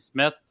and Terrence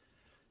Smith.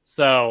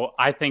 So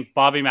I think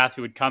Bobby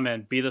Massey would come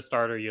in, be the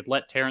starter. You'd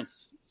let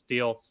Terrence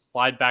Steele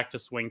slide back to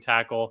swing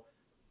tackle,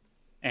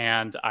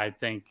 and I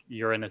think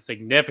you're in a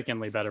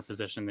significantly better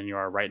position than you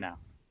are right now.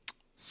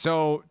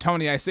 So,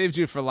 Tony, I saved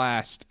you for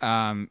last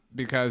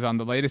because on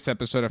the latest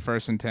episode of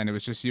First and 10, it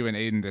was just you and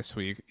Aiden this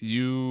week.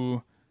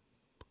 You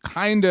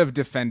kind of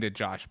defended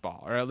Josh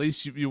Ball, or at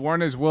least you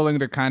weren't as willing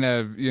to kind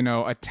of,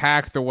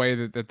 attack the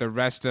way that the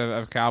rest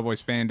of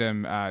Cowboys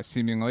fandom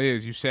seemingly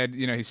is. You said,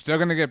 he's still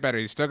going to get better.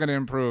 He's still going to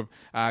improve.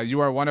 You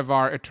are one of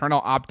our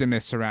eternal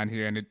optimists around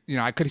here. And,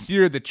 I could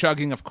hear the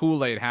chugging of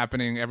Kool-Aid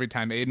happening every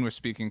time Aiden was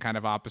speaking, kind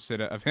of opposite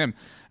of him.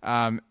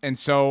 And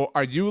so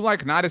are you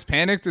not as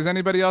panicked as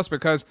anybody else?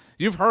 Because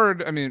you've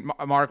heard,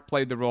 Mark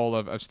played the role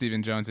of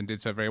Stephen Jones and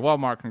did so very well.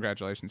 Mark,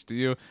 congratulations to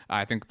you.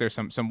 I think there's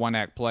some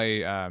one-act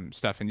play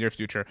stuff in your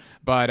future.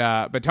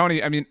 But Tony,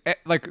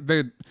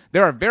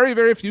 there are very,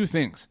 very few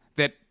things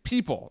that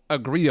people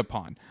agree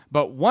upon.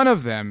 But one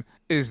of them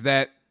is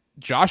that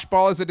Josh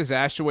Ball is a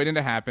disaster waiting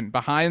to happen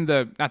behind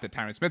not that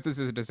Tyron Smith is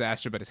a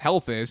disaster, but his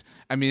health is.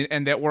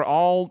 And that we're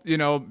all,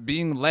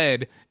 being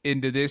led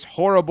into this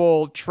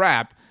horrible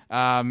trap.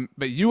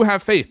 But you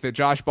have faith that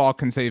Josh Ball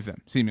can save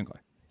them, seemingly.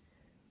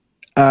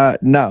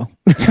 No.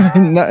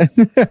 No.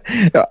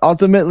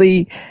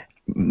 Ultimately,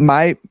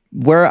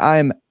 where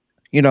I'm,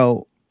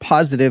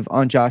 positive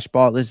on Josh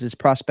Ball is his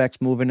prospects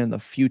moving in the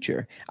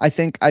future. I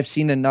think I've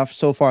seen enough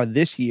so far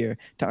this year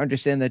to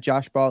understand that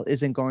Josh Ball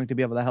isn't going to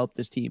be able to help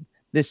this team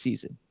this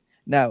season.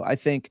 Now, I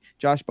think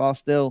Josh Ball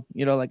still,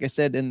 like I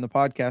said in the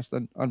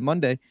podcast on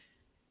Monday,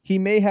 he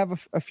may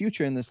have a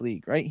future in this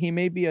league, right? He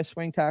may be a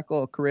swing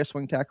tackle, a career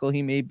swing tackle.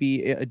 He may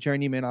be a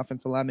journeyman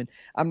offensive lineman.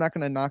 I'm not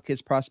going to knock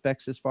his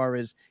prospects as far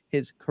as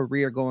his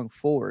career going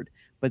forward.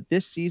 But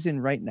this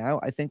season right now,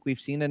 I think we've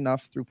seen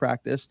enough through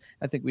practice.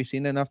 I think we've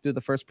seen enough through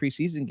the first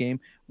preseason game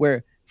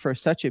where for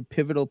such a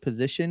pivotal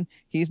position,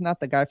 he's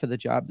not the guy for the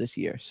job this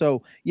year.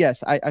 So,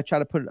 yes, I try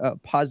to put a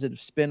positive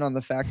spin on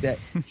the fact that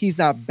he's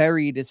not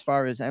buried as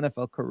far as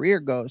NFL career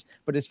goes.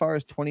 But as far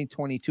as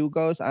 2022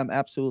 goes, I'm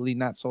absolutely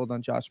not sold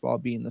on Josh Ball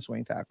being the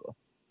swing tackle.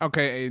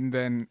 Okay,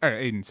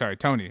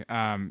 Tony.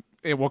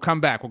 We'll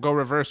come back. We'll go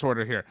reverse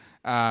order here.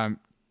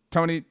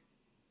 Tony,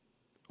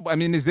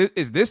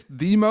 is this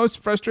the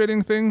most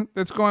frustrating thing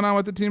that's going on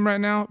with the team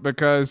right now?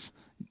 Because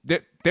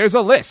there's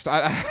a list.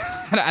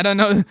 I don't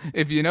know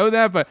if you know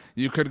that, but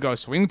you could go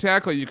swing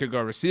tackle, you could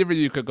go receiver,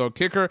 you could go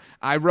kicker.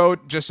 I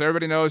wrote, just so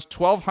everybody knows,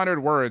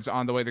 1,200 words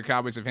on the way the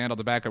Cowboys have handled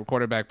the backup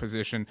quarterback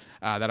position.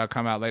 That'll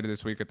come out later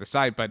this week at the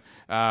site. But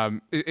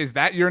is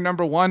that your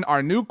number one?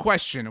 Our new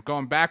question,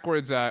 going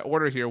backwards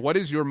order here, what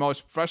is your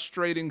most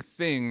frustrating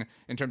thing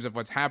in terms of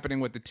what's happening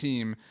with the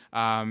team?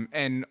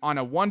 And on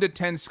a 1 to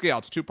 10 scale,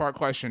 it's a 2-part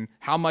question.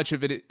 How much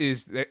of it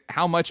is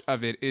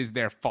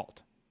their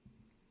fault?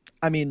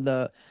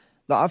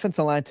 The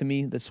offensive line, to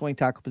me, the swing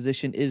tackle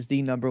position is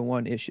the number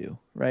one issue,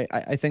 right?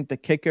 I think the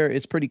kicker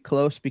is pretty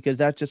close because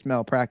that's just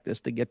malpractice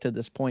to get to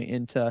this point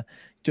and to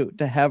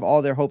have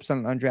all their hopes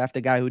on an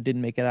undrafted guy who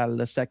didn't make it out of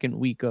the second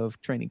week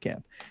of training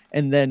camp.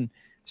 And then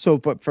So,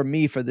 but for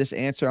me, for this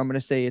answer, I'm going to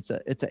say it's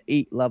a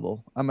 8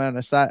 level. I'm on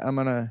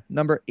a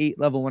number 8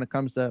 level when it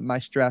comes to my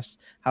stress,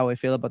 how I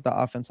feel about the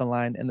offensive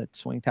line and the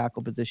swing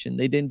tackle position.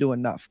 They didn't do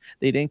enough.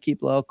 They didn't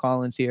keep Lyle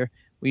Collins here.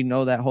 We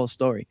know that whole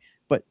story,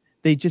 but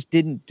they just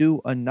didn't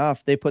do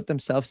enough. They put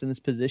themselves in this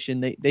position.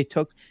 They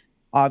took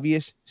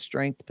obvious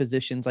strength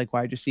positions like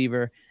wide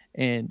receiver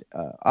and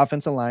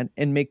offensive line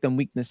and make them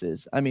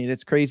weaknesses. I mean,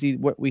 it's crazy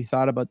what we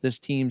thought about this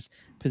team's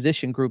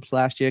position groups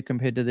last year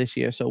compared to this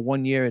year. So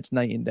 1 year, it's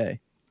night and day.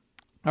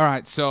 All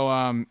right,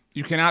 so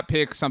you cannot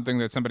pick something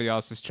that somebody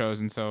else has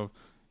chosen. So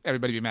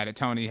everybody be mad at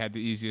Tony. Had the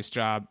easiest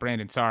job.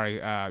 Brandon, sorry,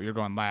 you're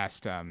going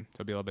last. So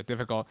it'll be a little bit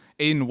difficult.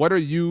 Aiden, what are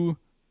you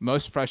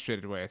most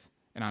frustrated with?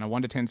 And on a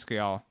 1 to 10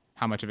 scale,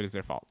 how much of it is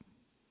their fault?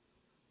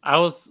 I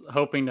was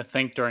hoping to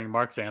think during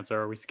Mark's answer.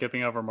 Are we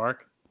skipping over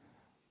Mark?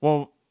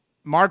 Well,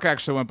 Mark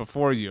actually went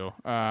before you.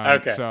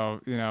 Okay.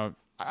 So,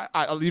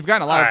 you've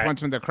gotten a lot of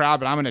points from the crowd,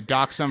 but I'm going to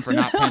dock some for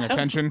not paying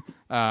attention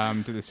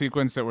to the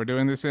sequence that we're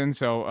doing this in.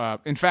 So,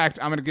 in fact,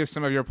 I'm going to give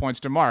some of your points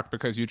to Mark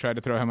because you tried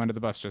to throw him under the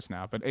bus just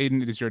now. But,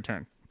 Aiden, it is your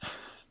turn.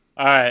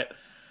 All right.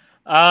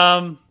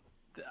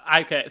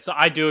 Okay, so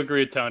I do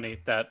agree with Tony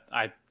that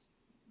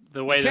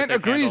the way you that can't they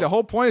agree. handle... The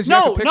whole point is you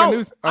have to pick a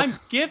new. I'm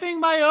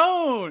giving my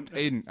own.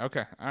 Aiden,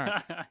 okay, all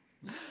right.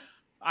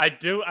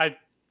 I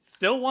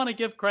still want to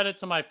give credit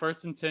to my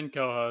 1st and 10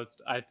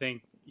 co-host. I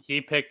think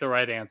he picked the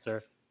right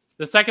answer.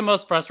 The second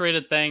most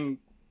frustrated thing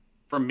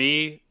for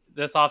me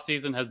this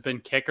offseason has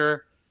been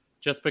kicker,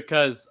 just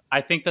because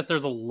I think that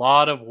there's a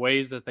lot of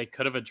ways that they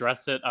could have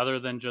addressed it other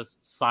than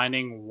just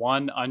signing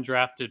one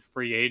undrafted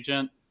free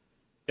agent.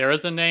 There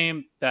is a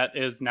name that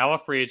is now a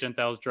free agent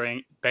that I was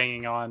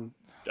banging on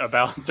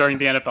about during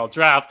the NFL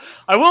draft.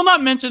 I will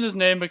not mention his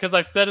name because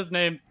I've said his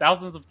name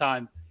thousands of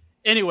times.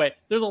 Anyway,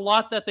 there's a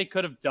lot that they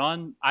could have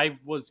done. I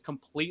was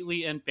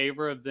completely in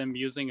favor of them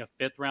using a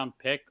 5th round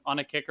pick on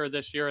a kicker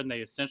this year, and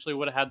they essentially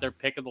would have had their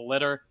pick of the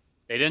litter.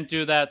 They didn't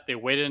do that. They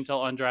waited until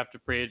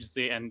undrafted free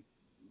agency. And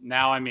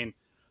now, I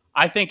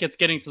think it's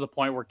getting to the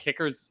point where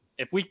kickers,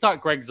 if we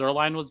thought Greg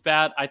Zuerlein was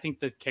bad, I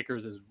think the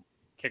kickers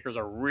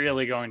are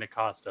really going to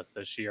cost us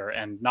this year,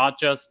 and not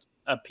just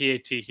a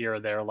PAT here or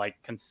there, like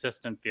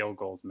consistent field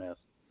goals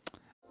missed.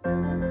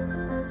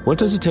 What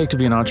does it take to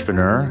be an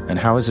entrepreneur, and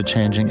how is it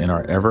changing in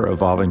our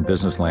ever-evolving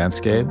business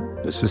landscape?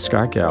 This is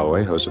Scott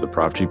Galloway, host of the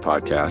Prop G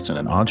podcast and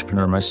an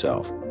entrepreneur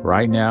myself.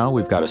 Right now,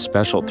 we've got a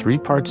special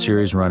 3-part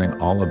series running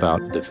all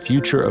about the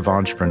future of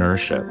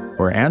entrepreneurship.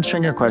 We're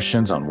answering your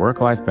questions on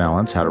work-life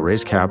balance, how to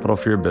raise capital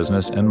for your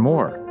business, and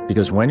more.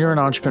 Because when you're an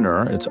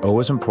entrepreneur, it's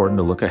always important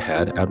to look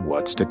ahead at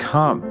what's to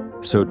come.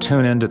 So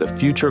tune in to the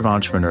Future of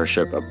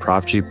Entrepreneurship, a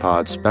Prop G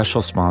Pod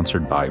special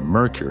sponsored by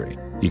Mercury.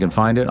 You can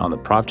find it on the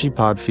Prop G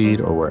Pod feed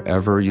or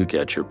wherever you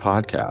get your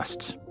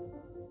podcasts.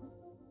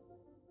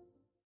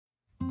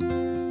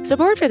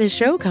 Support for this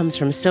show comes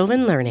from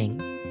Sylvan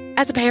Learning.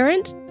 As a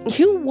parent,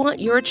 you want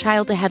your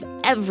child to have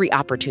every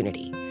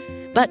opportunity.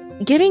 But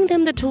giving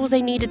them the tools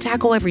they need to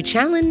tackle every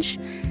challenge,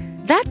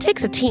 that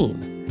takes a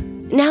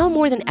team. Now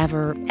more than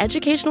ever,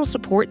 educational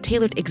support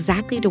tailored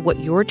exactly to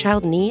what your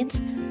child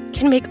needs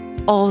can make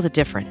all the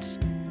difference.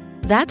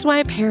 That's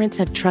why parents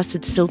have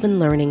trusted Sylvan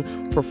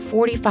Learning for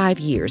 45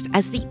 years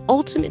as the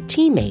ultimate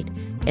teammate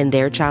in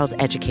their child's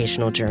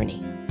educational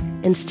journey,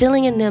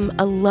 instilling in them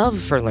a love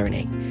for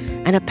learning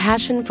and a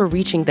passion for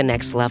reaching the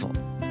next level.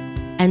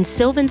 And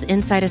Sylvan's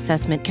Insight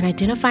Assessment can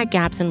identify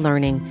gaps in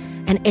learning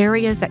and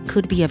areas that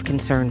could be of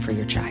concern for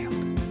your child.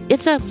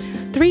 It's a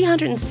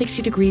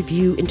 360-degree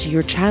view into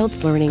your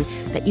child's learning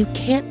that you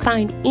can't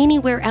find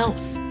anywhere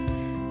else,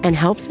 and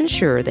helps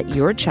ensure that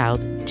your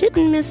child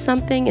didn't miss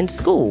something in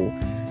school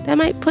that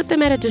might put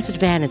them at a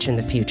disadvantage in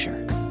the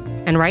future.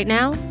 And right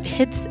now,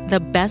 it's the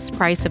best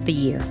price of the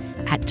year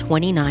at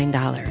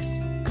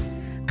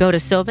 $29. Go to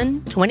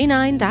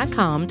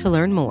sylvan29.com to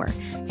learn more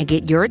and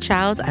get your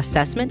child's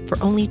assessment for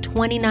only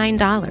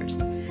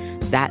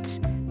 $29. That's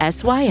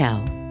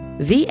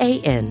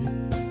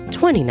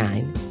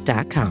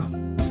SYLVAN29.com.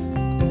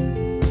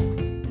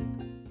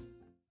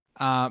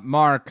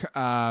 Mark,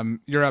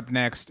 you're up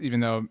next, even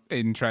though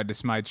Aiden tried to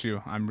smite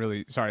you. I'm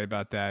really sorry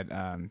about that.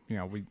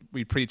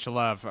 We preach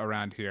love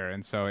around here.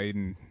 And so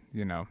Aiden,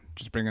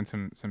 just bringing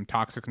some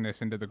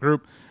toxicness into the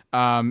group.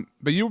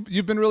 But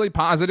you've been really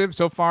positive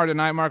so far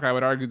tonight, Mark. I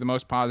would argue the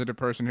most positive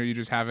person here. You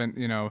just haven't,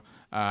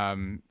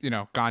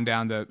 gone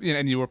down the,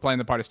 and you were playing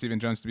the part of Stephen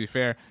Jones, to be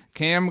fair.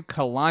 Cam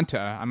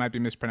Kalanta, I might be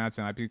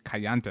mispronouncing, it might be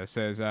Kayanta,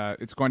 says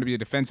it's going to be a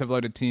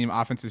defensive-loaded team.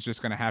 Offense is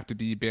just going to have to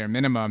be bare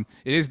minimum.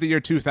 It is the year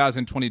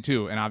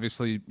 2022, and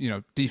obviously,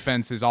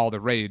 defense is all the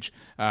rage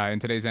in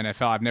today's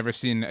NFL. I've never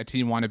seen a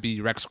team want to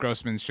be Rex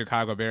Grossman's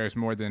Chicago Bears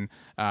more than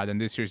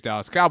this year's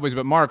Dallas Cowboys.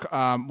 But Mark,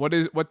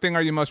 what thing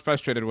are you most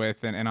frustrated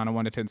with, and on a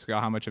 1 to 10 scale,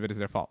 how much of it is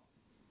their fault?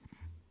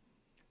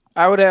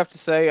 I would have to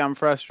say I'm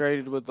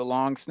frustrated with the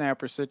long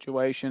snapper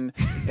situation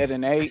at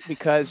an 8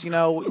 because,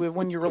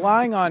 when you're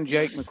relying on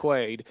Jake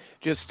McQuaid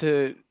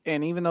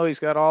and even though he's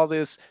got all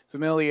this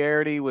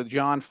familiarity with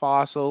John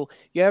Fossil,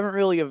 you haven't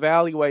really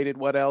evaluated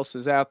what else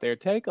is out there.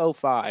 Take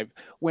 05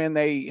 when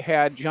they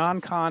had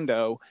John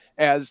Kondo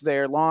as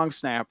their long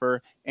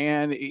snapper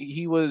and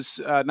he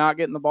was not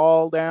getting the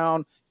ball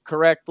down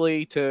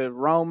correctly to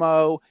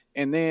Romo,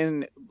 and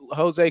then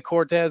Jose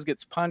Cortez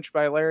gets punched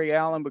by Larry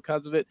Allen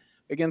because of it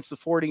against the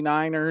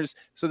 49ers.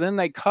 So then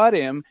they cut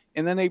him,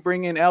 and then they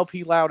bring in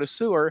LP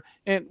Laudaseur,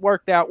 and it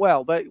worked out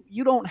well. But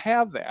you don't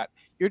have that.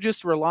 You're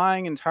just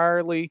relying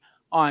entirely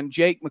on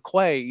Jake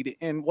McQuaid.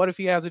 And what if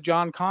he has a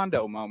John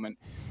Kondo moment?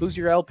 Who's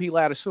your LP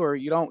Laudaseur?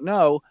 You don't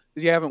know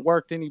because you haven't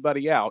worked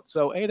anybody out.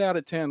 So 8 out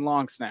of 10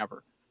 long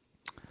snapper.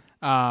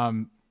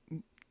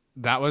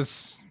 That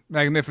was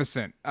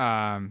magnificent,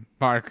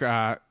 Mark.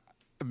 I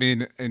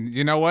mean, and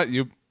you know what?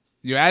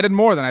 You added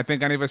more than I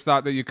think any of us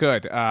thought that you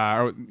could,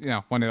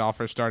 when it all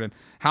first started.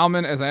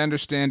 Howman, as I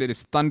understand it,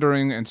 is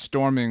thundering and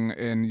storming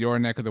in your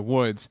neck of the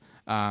woods.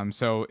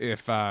 So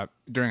if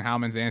during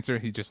Howman's answer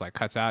he just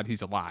cuts out,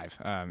 he's alive.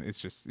 It's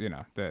just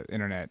the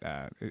internet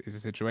is a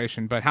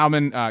situation. But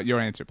Howman, your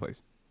answer,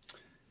 please.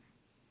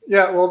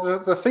 Yeah, well,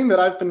 the thing that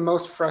I've been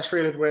most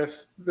frustrated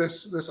with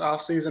this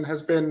offseason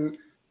has been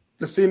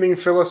the seeming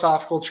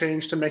philosophical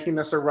change to making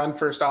this a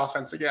run-first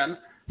offense again.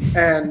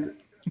 And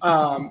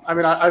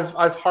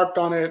I've harped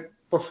on it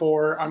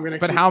before. I'm going to.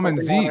 But Howman,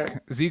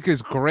 Zeke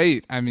is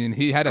great. I mean,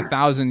 he had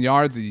 1,000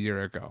 yards a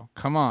year ago.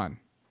 Come on.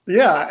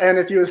 Yeah, and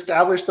if you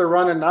establish the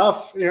run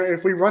enough,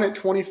 if we run it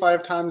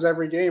 25 times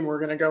every game, we're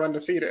going to go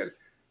undefeated.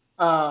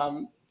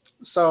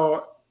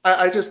 So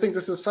I just think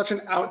this is such an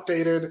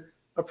outdated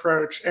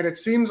approach, and it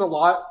seems a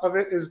lot of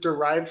it is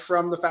derived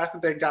from the fact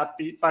that they got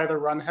beat by the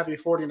run-heavy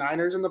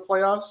 49ers in the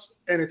playoffs,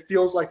 and it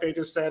feels like they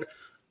just said,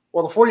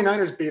 well, the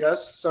 49ers beat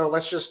us, so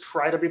let's just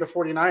try to be the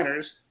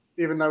 49ers,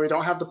 even though we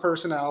don't have the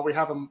personnel. We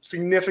have a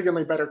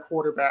significantly better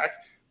quarterback.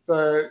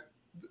 Our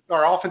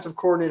offensive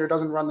coordinator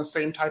doesn't run the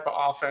same type of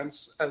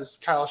offense as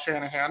Kyle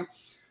Shanahan.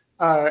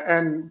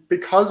 And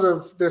because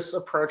of this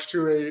approach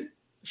to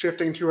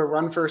shifting to a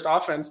run-first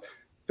offense,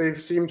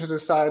 they've seemed to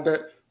decide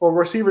that, well,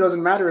 receiver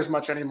doesn't matter as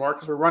much anymore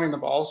because we're running the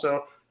ball,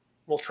 so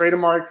we'll trade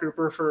Amari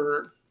Cooper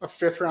for a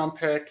 5th-round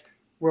pick.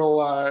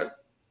 We'll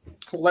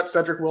let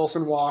Cedric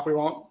Wilson walk. We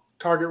won't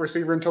target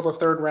receiver until the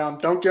 3rd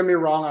round. Don't get me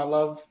wrong. I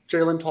love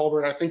Jalen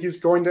Tolbert. I think he's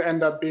going to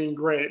end up being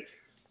great,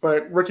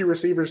 but rookie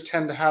receivers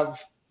tend to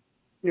have,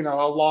 a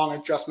long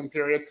adjustment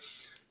period.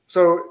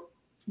 So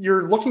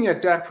you're looking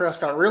at Dak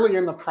Prescott really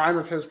in the prime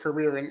of his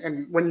career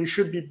and when you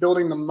should be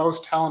building the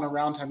most talent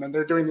around him, and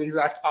they're doing the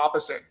exact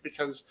opposite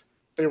because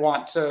they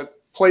want to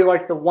play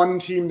like the one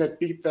team that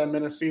beat them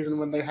in a season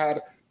when they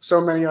had so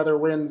many other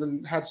wins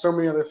and had so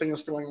many other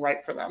things going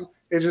right for them.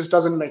 It just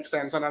doesn't make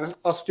sense. And on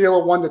a scale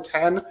of 1 to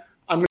 10,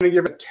 I'm going to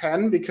give it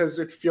 10 because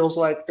it feels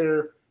like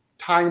they're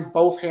tying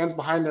both hands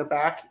behind their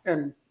back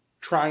and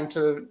trying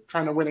to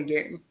win a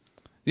game.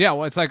 Yeah,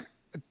 well, it's like,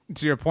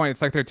 to your point,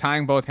 it's like they're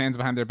tying both hands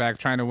behind their back,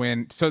 trying to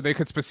win, so they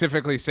could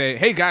specifically say,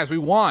 hey, guys, we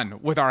won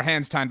with our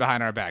hands tied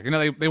behind our back.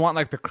 They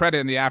want the credit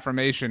and the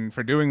affirmation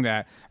for doing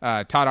that.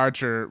 Todd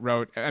Archer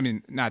wrote,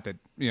 not that,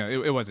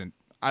 it wasn't,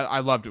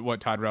 I loved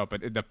what Todd wrote,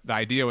 but the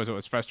idea was it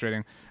was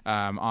frustrating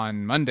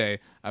on Monday.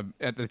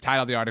 At the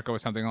title of the article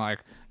was something like,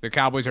 the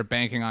Cowboys are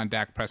banking on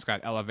Dak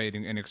Prescott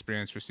elevating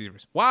inexperienced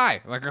receivers.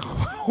 Why?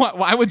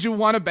 Why would you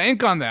want to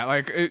bank on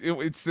that?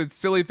 It's a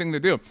silly thing to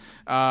do.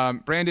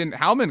 Brandon,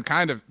 Howman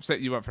kind of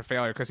set you up for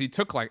failure because he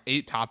took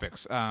 8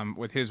 topics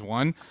with his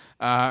one.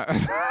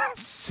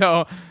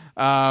 So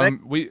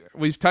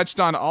we've touched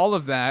on all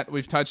of that.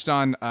 We've touched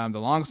on the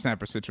long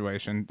snapper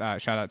situation.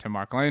 Shout out to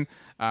Mark Lane.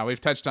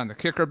 We've touched on the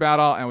kicker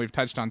battle, and we've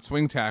touched on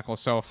swing tackle.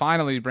 So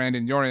finally,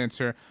 Brandon, your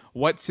answer.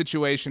 What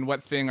situation,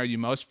 what thing are you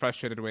most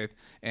frustrated with,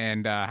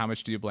 and how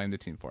much do you blame the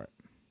team for it?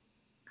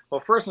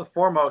 Well, first and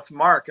foremost,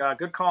 Mark,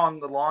 good call on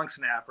the long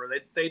snapper.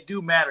 They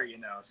do matter,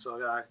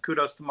 so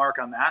kudos to Mark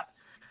on that.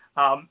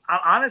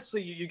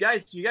 Honestly, you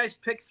guys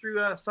picked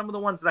through some of the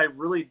ones that I'm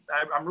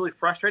really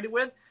frustrated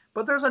with,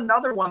 but there's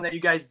another one that you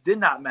guys did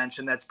not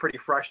mention that's pretty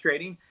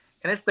frustrating,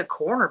 and it's the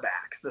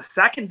cornerbacks. The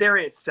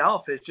secondary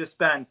itself has just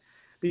been,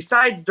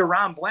 besides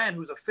Deron Bland,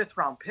 who's a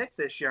 5th-round pick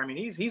this year.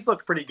 He's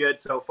looked pretty good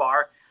so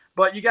far.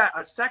 But you got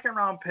a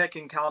 2nd-round pick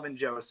in Calvin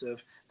Joseph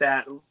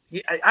that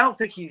I don't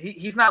think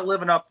he's not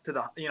living up to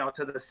the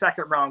to the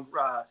 2nd-round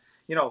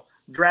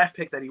draft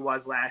pick that he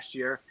was last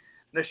year.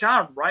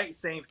 Nashawn Wright,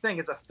 same thing,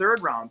 is a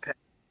 3rd-round pick.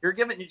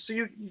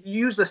 You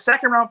use the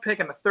 2nd-round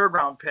pick and the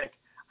 3rd-round pick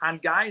on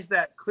guys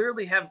that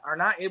clearly are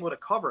not able to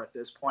cover at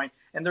this point,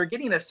 and they're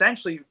getting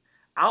essentially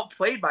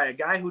outplayed by a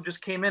guy who just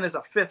came in as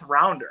a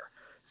 5th-rounder.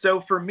 So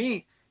for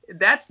me,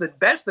 that's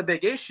the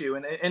big issue,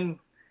 and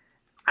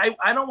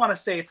I don't want to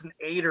say it's an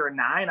 8 or a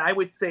 9. I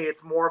would say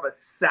it's more of a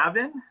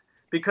 7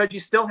 because you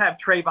still have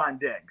Trayvon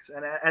Diggs.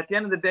 And at the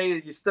end of the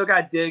day, you still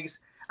got Diggs.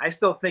 I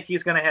still think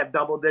he's going to have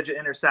double-digit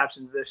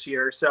interceptions this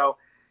year. So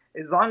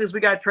as long as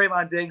we got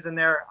Trayvon Diggs in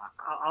there,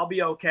 I'll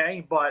be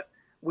okay. But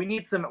we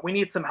need some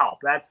help.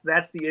 That's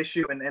the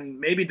issue, and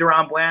maybe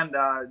Deron Bland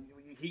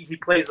he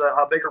plays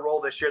a bigger role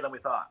this year than we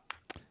thought.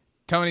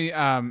 Tony,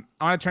 I want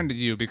to turn to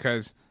you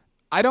because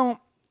I don't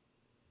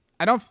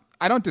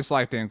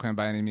dislike Dan Quinn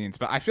by any means,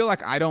 but I feel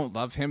like I don't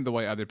love him the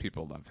way other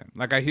people love him.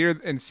 Like I hear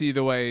and see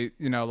the way,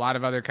 a lot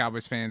of other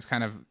Cowboys fans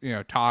kind of,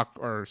 talk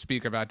or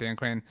speak about Dan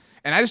Quinn,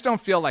 and I just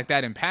don't feel like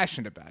that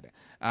impassioned about it.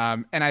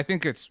 And I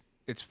think it's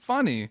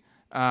funny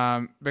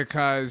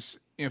because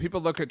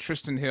people look at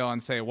Tristan Hill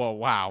and say, well,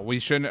 wow, we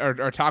shouldn't,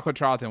 or Taco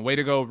Charlton, way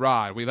to go,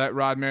 Rod. We let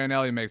Rod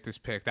Marinelli make this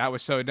pick. That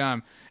was so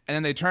dumb. And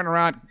then they turn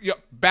around,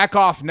 back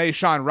off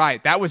Nahshon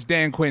Wright. That was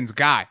Dan Quinn's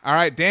guy. All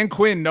right. Dan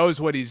Quinn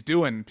knows what he's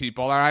doing,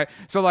 people. All right.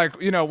 So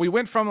we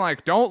went from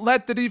don't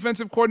let the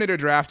defensive coordinator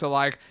draft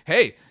to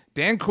hey,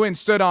 Dan Quinn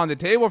stood on the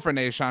table for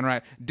Nahshon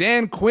Wright.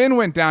 Dan Quinn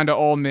went down to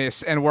Ole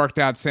Miss and worked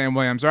out Sam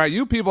Williams. All right,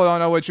 you people don't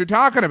know what you're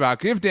talking about.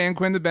 Give Dan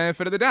Quinn the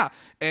benefit of the doubt.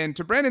 And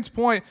to Brandon's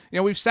point,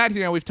 we've sat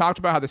here and we've talked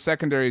about how the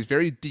secondary is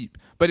very deep.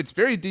 But it's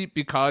very deep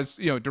because,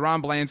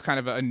 Deron Bland's kind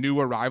of a new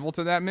arrival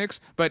to that mix.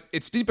 But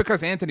it's deep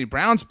because Anthony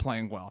Brown's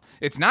playing well.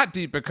 It's not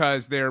deep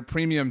because their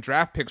premium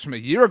draft picks from a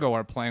year ago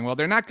are playing well.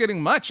 They're not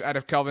getting much out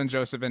of Kelvin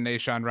Joseph and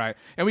Nahshon Wright.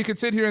 And we could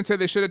sit here and say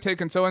they should have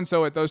taken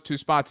so-and-so at those two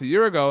spots a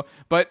year ago.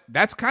 But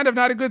that's kind of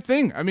not a good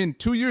thing. I mean,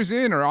 2 years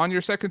in or on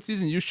your second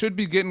season, you should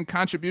be getting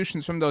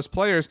contributions from those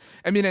players.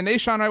 I mean, and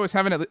Nahshon Wright was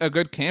having a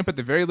good camp at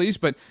the very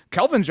least. But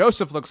Kelvin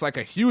Joseph looks like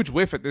a huge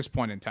whiff at this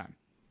point in time.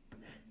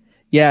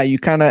 Yeah,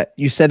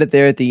 you said it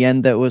there at the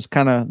end. That was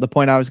kind of the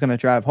point I was going to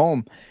drive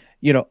home.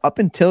 Up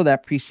until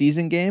that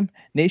preseason game,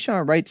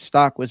 Nahshon Wright's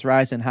stock was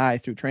rising high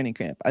through training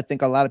camp. I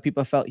think a lot of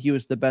people felt he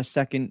was the best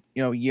second,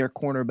 year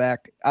cornerback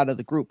out of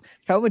the group.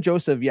 Kelvin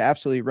Joseph, you're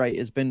absolutely right,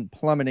 has been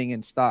plummeting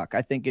in stock.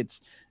 I think it's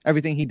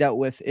everything he dealt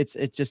with. It's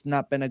just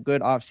not been a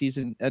good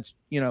offseason. That's,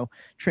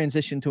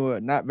 transitioned to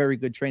a not very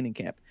good training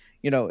camp.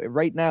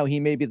 Right now he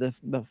may be the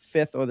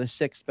fifth or the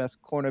sixth best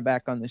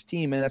cornerback on this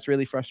team, and that's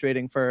really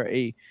frustrating for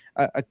a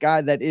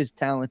guy that is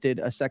talented,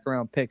 a second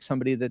round pick,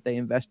 somebody that they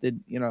invested,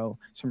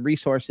 some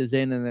resources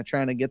in, and they're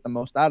trying to get the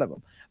most out of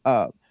him.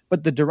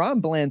 But the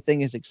Deron Bland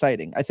thing is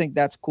exciting. I think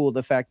that's cool.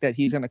 The fact that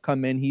he's going to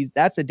come in,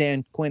 that's a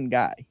Dan Quinn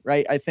guy,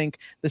 right? I think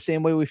the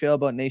same way we feel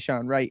about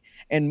Nahshon Wright,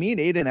 and me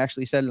and Aiden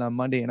actually said it on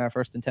Monday in our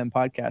 1st and 10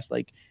 podcast,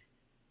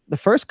 the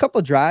first couple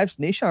of drives,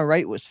 Nahshon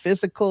Wright was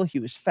physical. He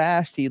was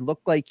fast. He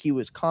looked like he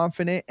was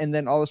confident. And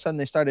then all of a sudden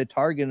they started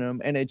targeting him,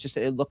 and it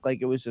looked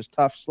like it was just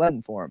tough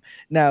sledding for him.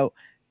 Now,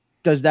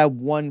 does that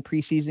one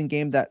preseason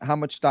game, how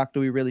much stock do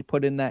we really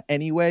put in that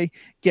anyway,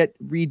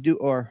 redo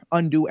or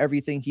undo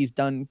everything he's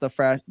done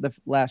the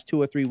last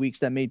 2 or 3 weeks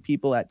that made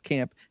people at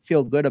camp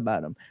feel good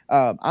about him?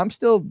 I'm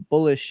still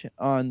bullish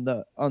on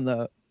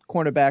the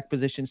cornerback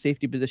position,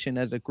 safety position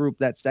as a group.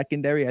 That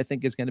secondary, I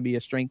think, is going to be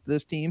a strength of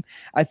this team.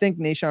 I think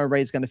Nahshon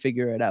Wright is going to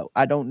figure it out.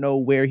 I don't know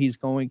where he's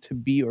going to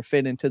be or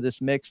fit into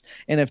this mix.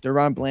 And if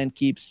Deron Bland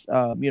keeps,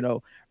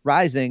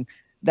 rising,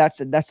 that's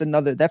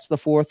the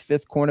fourth,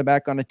 fifth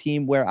cornerback on a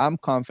team where I'm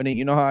confident.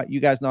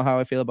 You guys know how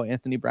I feel about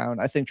Anthony Brown.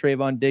 I think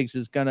Trayvon Diggs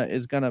is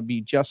gonna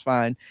be just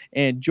fine.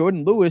 And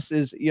Jordan Lewis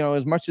is,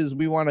 as much as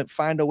we want to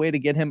find a way to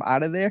get him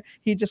out of there,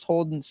 he just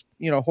holding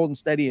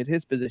steady at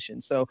his position.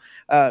 So,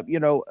 I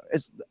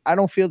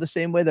don't feel the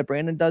same way that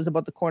Brandon does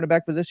about the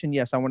cornerback position.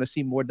 Yes, I want to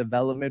see more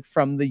development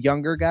from the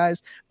younger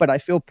guys, but I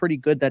feel pretty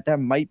good that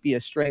might be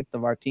a strength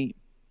of our team.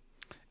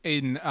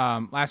 Aiden,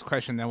 last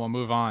question, then we'll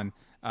move on.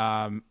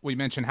 We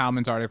mentioned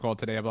Howman's article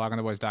today at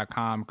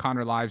bloggingtheboys.com.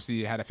 Connor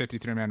Livesey had a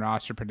 53-man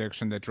roster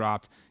prediction that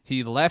dropped.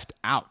 He left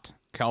out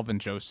Kelvin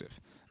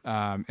Joseph.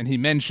 And he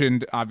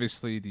mentioned,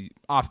 obviously, the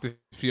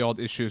off-the-field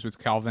issues with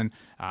Kelvin.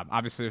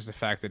 Obviously, there's the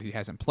fact that he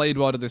hasn't played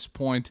well to this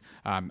point.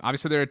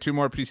 Obviously, there are 2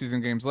 more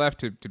preseason games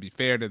left to be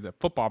fair to the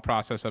football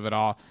process of it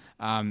all.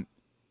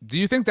 Do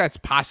you think that's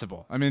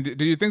possible? I mean,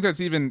 do you think that's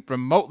even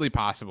remotely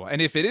possible?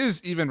 And if it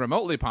is even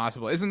remotely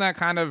possible, isn't that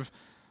kind of,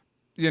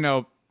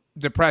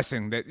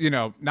 depressing that,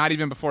 not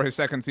even before his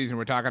second season,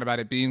 we're talking about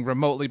it being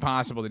remotely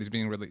possible that he's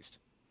being released?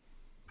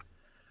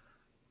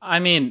 I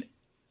mean,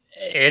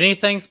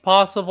 anything's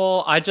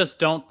possible. I just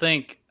don't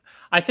think.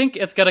 I think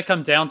it's going to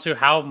come down to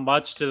how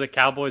much do the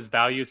Cowboys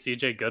value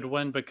CJ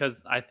Goodwin,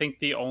 because I think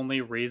the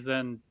only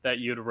reason that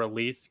you'd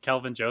release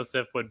Kelvin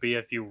Joseph would be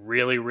if you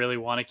really, really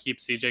want to keep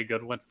CJ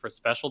Goodwin for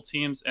special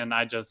teams. And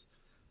I just,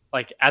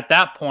 at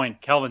that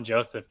point, Kelvin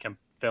Joseph can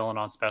fill in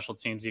on special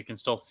teams. You can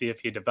still see if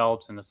he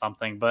develops into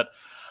something. But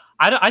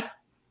I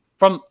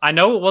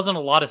know it wasn't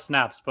a lot of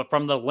snaps, but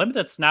from the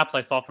limited snaps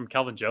I saw from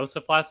Kelvin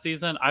Joseph last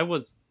season, I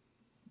was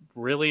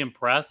really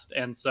impressed.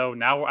 And so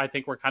now I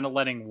think we're kind of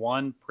letting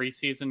one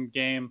preseason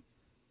game.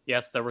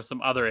 Yes, there were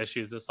some other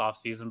issues this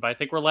offseason, but I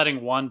think we're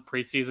letting one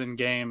preseason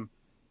game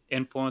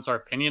influence our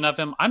opinion of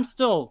him. I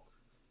still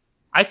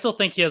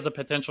think he has the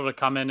potential to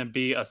come in and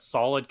be a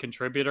solid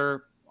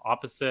contributor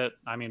opposite.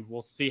 I mean,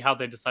 we'll see how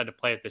they decide to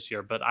play it this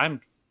year, but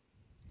I'm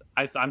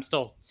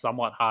still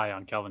somewhat high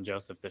on Kelvin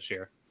Joseph this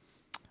year.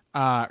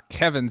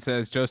 Kevin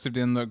says Joseph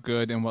didn't look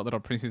good in what little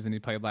preseason he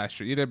played last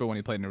year either, but when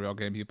he played in a real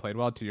game, he played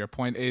well. To your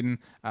point, Aiden,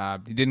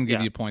 he didn't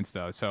give you points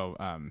though. So,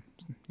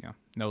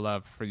 No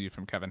love for you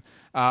from Kevin.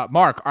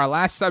 Mark, our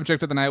last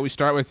subject of the night, we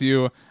start with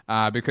you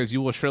because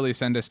you will surely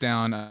send us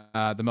down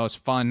the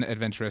most fun,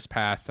 adventurous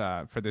path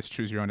for this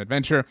Choose Your Own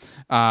Adventure.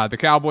 The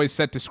Cowboys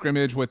set to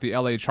scrimmage with the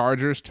LA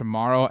Chargers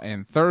tomorrow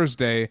and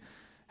Thursday.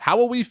 How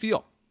will we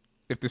feel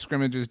if the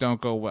scrimmages don't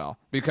go well?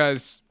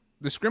 Because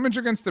the scrimmage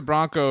against the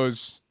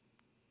Broncos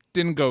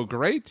didn't go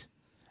great.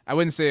 I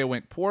wouldn't say it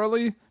went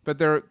poorly, but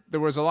there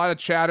was a lot of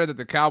chatter that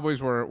the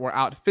Cowboys were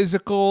out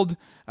physicaled,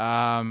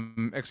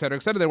 et cetera,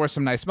 et cetera. There were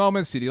some nice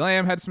moments. CeeDee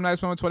Lamb had some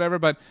nice moments, whatever.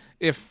 But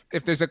if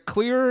there's a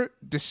clear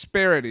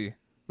disparity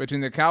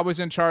between the Cowboys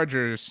and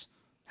Chargers,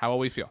 how will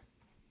we feel?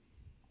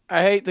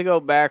 I hate to go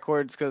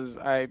backwards because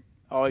I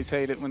always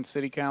hate it when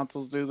city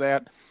councils do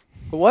that.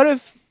 But what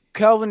if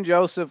Kelvin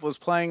Joseph was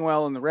playing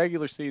well in the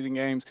regular season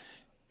games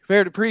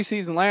compared to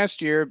preseason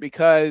last year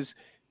because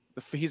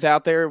he's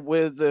out there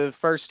with the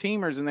first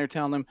teamers and they're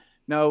telling him,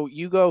 no,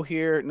 you go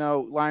here,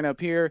 no, line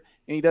up here,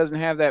 and he doesn't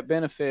have that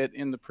benefit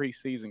in the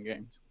preseason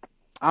games.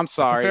 I'm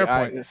sorry. That's a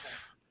fair point.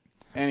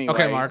 Anyway.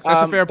 Okay, Mark,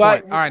 that's a fair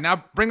point. All right,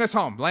 now bring us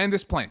home. Land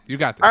this plane. You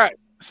got this. All right,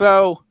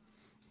 so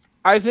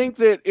I think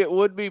that it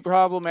would be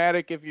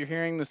problematic if you're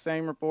hearing the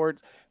same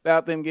reports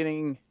about them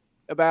being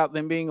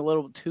a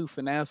little too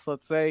finesse,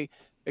 let's say,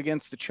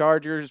 against the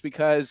Chargers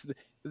because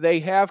they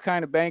have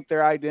kind of banked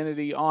their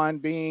identity on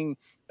being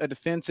a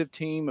defensive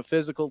team, a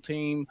physical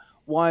team,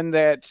 one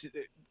that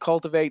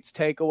cultivates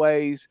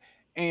takeaways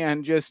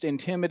and just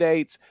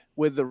intimidates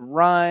with the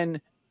run.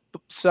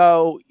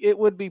 So it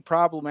would be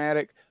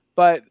problematic,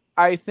 but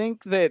I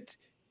think that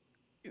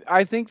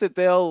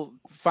they'll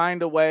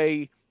find a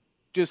way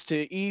just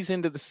to ease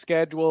into the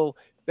schedule.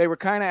 They were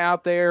kind of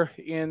out there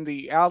in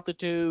the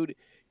altitude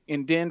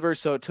in Denver,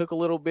 so it took a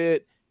little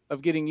bit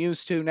of getting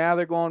used to. Now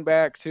they're going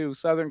back to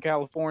Southern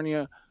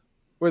California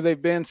where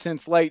they've been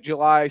since late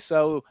July,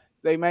 so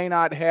they may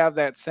not have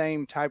that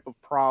same type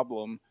of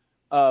problem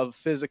of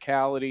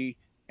physicality,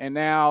 and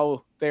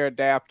now they're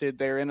adapted.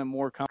 They're in a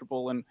more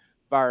comfortable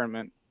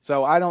environment.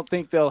 So I don't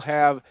think they'll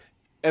have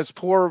as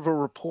poor of a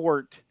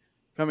report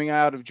coming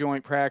out of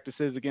joint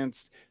practices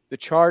against the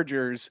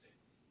Chargers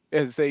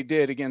as they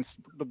did against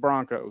the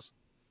Broncos.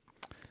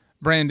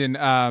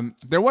 Brandon,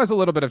 there was a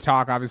little bit of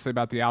talk, obviously,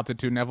 about the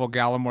altitude. Neville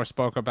Gallimore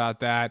spoke about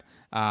that.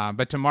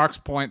 But to Mark's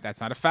point, that's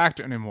not a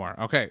factor anymore.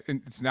 Okay,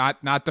 it's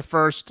not the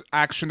first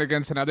action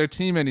against another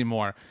team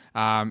anymore.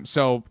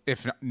 So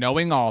if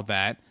knowing all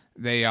that,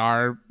 there's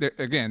a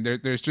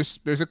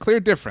clear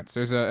difference.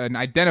 There's an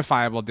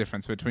identifiable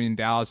difference between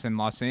Dallas and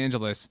Los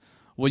Angeles.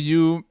 Will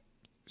you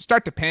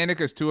start to panic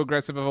is too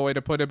aggressive of a way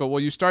to put it, but will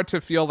you start to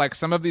feel like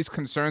some of these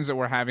concerns that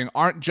we're having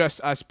aren't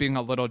just us being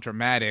a little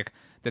dramatic,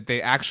 that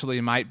they actually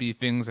might be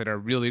things that are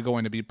really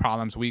going to be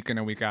problems week in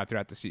and week out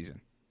throughout the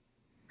season?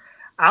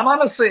 I'm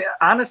honestly,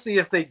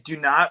 if they do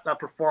not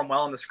perform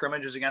well in the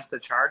scrimmages against the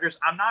Chargers,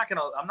 I'm not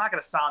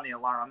gonna sound the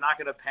alarm. I'm not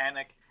gonna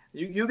panic.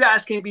 You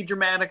guys can be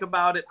dramatic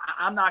about it.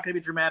 I'm not gonna be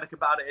dramatic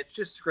about it. It's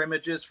just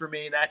scrimmages for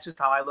me. That's just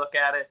how I look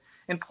at it.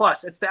 And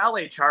plus, it's the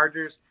LA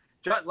Chargers.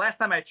 Last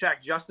time I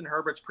checked, Justin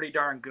Herbert's pretty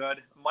darn good.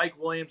 Mike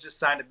Williams just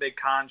signed a big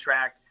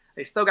contract.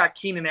 They still got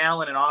Keenan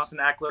Allen and Austin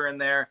Eckler in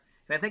there.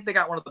 And I think they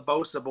got one of the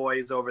Bosa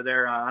boys over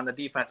there on the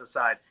defensive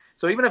side.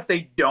 So even if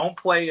they don't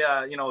play,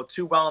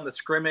 too well in the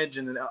scrimmage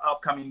and the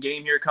upcoming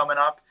game here coming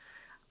up,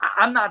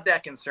 I'm not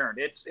that concerned.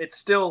 It's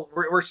still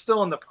we're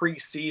still in the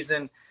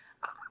preseason.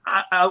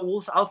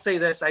 I'll say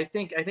this: I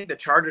think the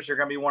Chargers are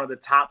going to be one of the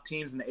top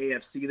teams in the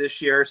AFC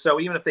this year. So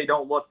even if they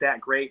don't look that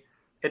great,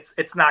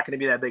 it's not going to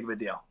be that big of a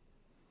deal.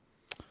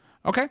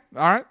 Okay,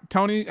 all right,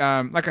 Tony.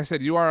 Like I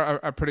said, you are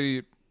a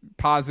pretty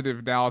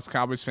positive Dallas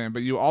Cowboys fan,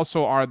 but you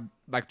also are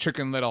like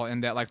Chicken Little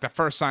in that, like, the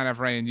first sign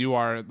of rain, you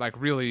are like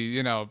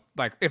really,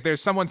 like if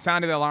there's someone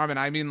sounding the alarm, and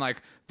I mean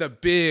like the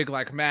big,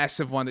 like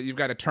massive one that you've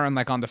got to turn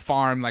like on the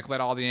farm, like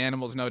let all the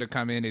animals know to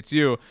come in, it's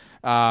you.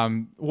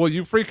 Will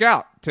you freak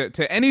out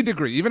to any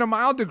degree, even a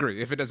mild degree,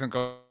 if it doesn't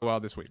go well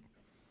this week?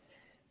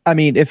 I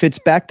mean, if it's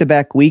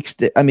back-to-back weeks,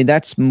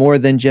 that's more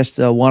than just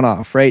a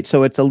one-off, right?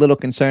 So it's a little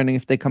concerning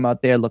if they come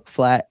out there, look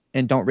flat,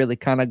 and don't really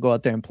kind of go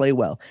out there and play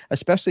well.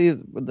 Especially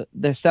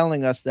they're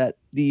telling us that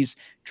these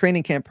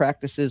training camp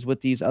practices with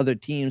these other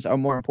teams are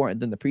more important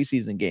than the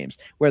preseason games,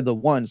 where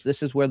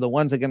this is where the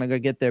ones are going to go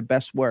get their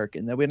best work,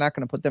 and that we're not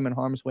going to put them in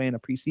harm's way in a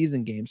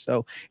preseason game.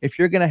 So if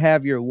you're going to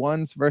have your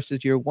ones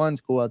versus your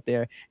ones go out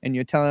there, and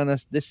you're telling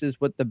us this is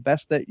what the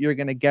best that you're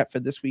going to get for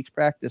this week's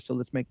practice, so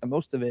let's make the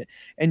most of it,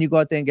 and you go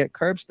out there and get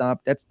curb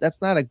stomped,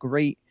 that's not a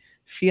great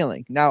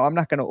feeling. Now, I'm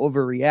not going to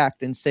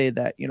overreact and say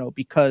that,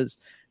 because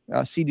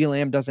CeeDee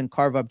Lamb doesn't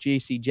carve up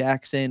J.C.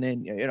 Jackson,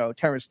 and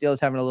Terrence Steele is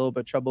having a little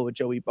bit of trouble with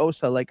Joey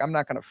Bosa. Like, I'm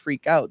not going to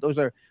freak out. Those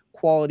are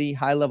quality,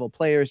 high-level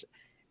players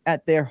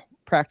at their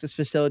practice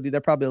facility. They're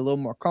probably a little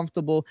more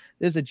comfortable.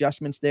 There's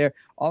adjustments there.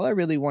 All I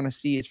really want to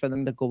see is for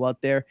them to go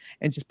out there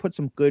and just put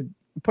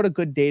a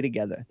good day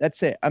together.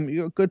 That's it.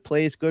 Good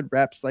plays, good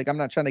reps. Like, I'm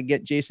not trying to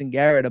get Jason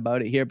Garrett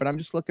about it here, but I'm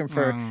just looking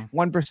for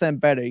 1%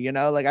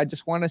 better, Like, I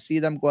just want to see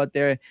them go out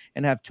there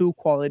and have 2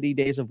 quality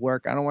days of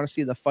work. I don't want to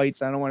see the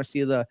fights. I don't want to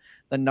see the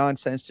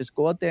nonsense. Just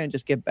go out there and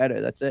just get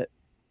better. That's it.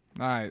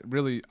 All right,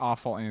 really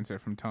awful answer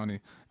from Tony.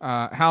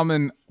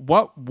 Howman,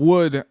 what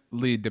would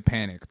lead to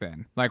panic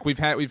then? Like we've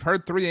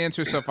heard 3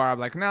 answers so far. I'm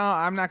like, no,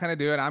 I'm not gonna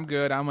do it. I'm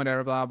good. I'm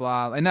whatever. Blah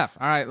blah. Enough.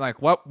 All right.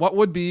 Like what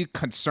would be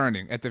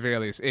concerning at the very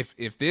least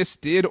if this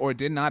did or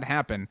did not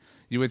happen?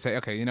 You would say,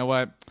 okay, you know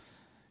what?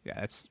 Yeah,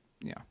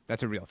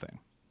 that's a real thing.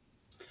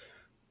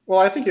 Well,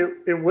 I think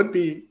it would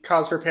be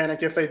cause for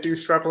panic if they do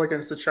struggle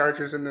against the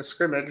Chargers in this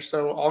scrimmage.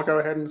 So I'll go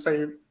ahead and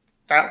say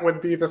that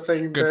would be the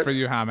thing. Good for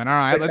you, Howman. All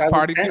right, let's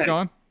party. Keep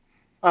going.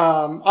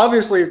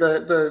 Obviously,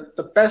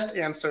 the best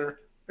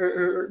answer,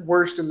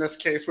 worst in this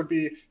case, would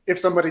be if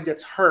somebody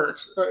gets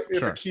hurt,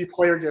 if a key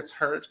player gets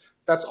hurt.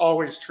 That's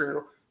always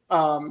true.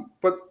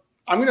 But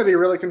I'm going to be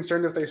really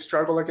concerned if they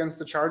struggle against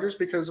the Chargers,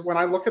 because when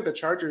I look at the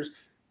Chargers,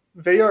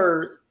 they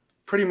are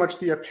pretty much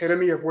the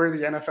epitome of where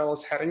the NFL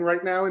is heading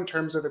right now in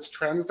terms of its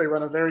trends. They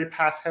run a very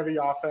pass-heavy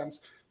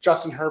offense.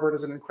 Justin Herbert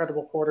is an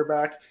incredible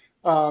quarterback.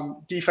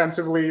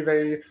 Defensively,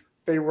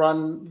 they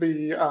run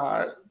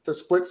the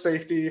split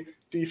safety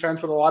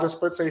defense with a lot of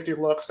split safety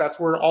looks. That's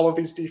where all of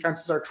these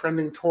defenses are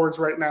trending towards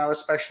right now,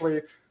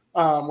 especially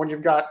when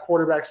you've got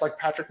quarterbacks like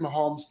Patrick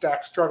Mahomes.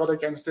 Dak struggled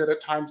against it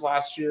at times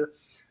last year.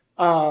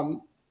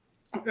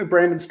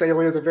 Brandon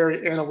Staley is a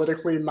very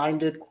analytically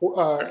minded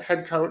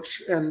head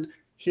coach, and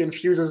he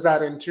infuses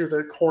that into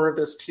the core of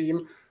this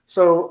team.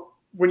 So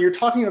when you're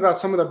talking about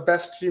some of the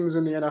best teams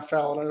in the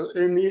NFL,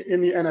 in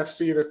the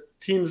NFC, the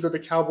teams that the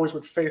Cowboys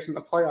would face in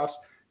the playoffs,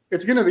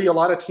 it's going to be a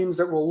lot of teams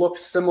that will look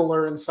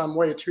similar in some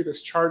way to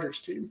this Chargers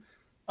team.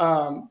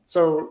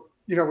 So,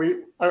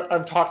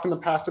 I've talked in the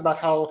past about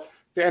how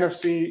the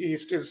NFC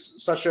East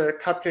is such a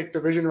cupcake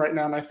division right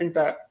now, and I think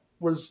that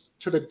was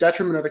to the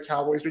detriment of the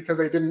Cowboys because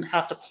they didn't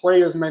have to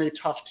play as many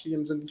tough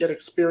teams and get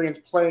experience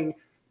playing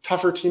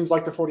tougher teams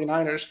like the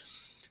 49ers.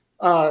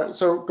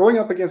 So going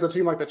up against a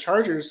team like the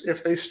Chargers,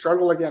 if they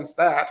struggle against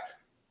that,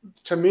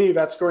 to me,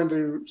 that's going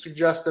to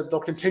suggest that they'll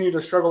continue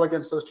to struggle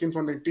against those teams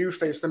when they do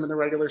face them in the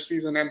regular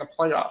season and the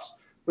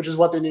playoffs, which is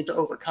what they need to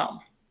overcome.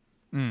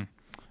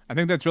 I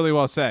think that's really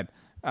well said,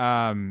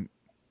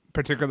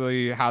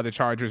 particularly how the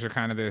Chargers are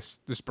kind of this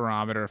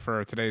barometer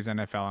for today's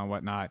NFL and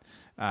whatnot.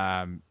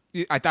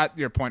 I thought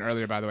your point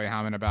earlier, by the way,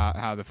 Hammond, about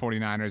how the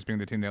 49ers being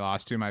the team they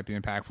lost to might be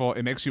impactful.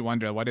 It makes you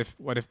wonder, what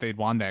if they'd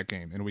won that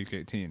game in Week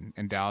 18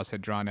 and Dallas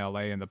had drawn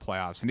LA in the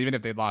playoffs? And even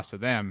if they'd lost to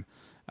them,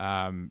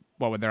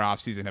 what would their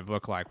offseason have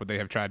looked like? Would they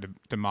have tried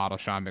to model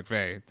Sean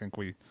McVay? I think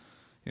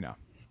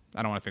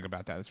I don't want to think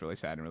about that. It's really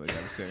sad and really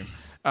devastating.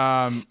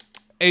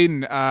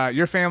 Aiden,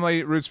 your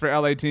family roots for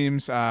LA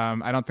teams.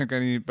 I don't think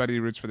anybody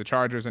roots for the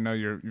Chargers. I know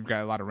you've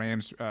got a lot of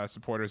Rams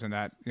supporters in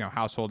that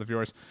household of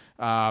yours.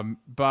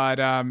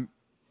 But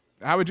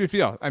how would you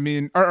feel? I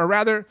mean, or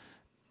rather,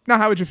 no,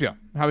 how would you feel?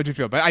 How would you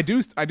feel? But I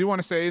do want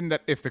to say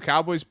that if the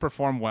Cowboys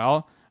perform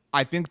well,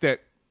 I think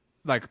that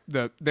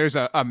there's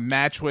a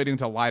match waiting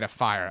to light a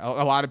fire.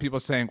 A lot of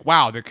people saying,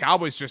 wow, the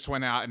Cowboys just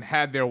went out and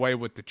had their way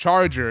with the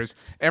Chargers.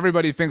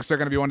 Everybody thinks they're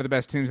going to be one of the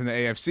best teams in the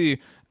AFC.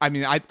 I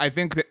mean, I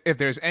think that if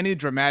there's any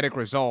dramatic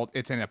result,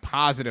 it's in a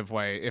positive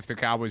way if the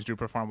Cowboys do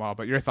perform well.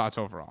 But your thoughts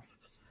overall?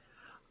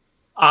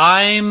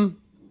 I'm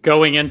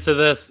going into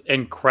this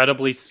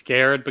incredibly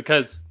scared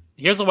because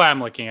here's the way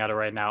I'm looking at it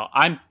right now.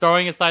 I'm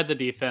throwing aside the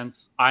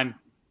defense.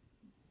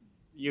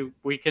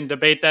 We can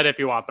debate that if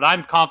you want, but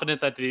I'm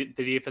confident that the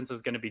defense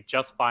is going to be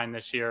just fine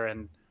this year,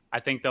 and I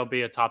think they'll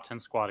be a top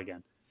 10 squad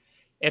again.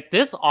 If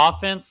this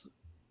offense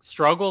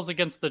struggles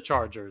against the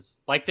Chargers,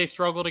 like they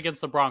struggled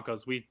against the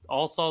Broncos, we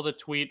all saw the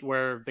tweet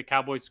where the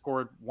Cowboys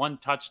scored 1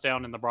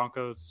 touchdown and the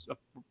Broncos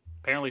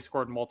apparently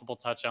scored multiple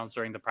touchdowns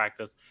during the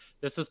practice.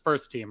 This is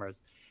first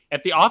teamers.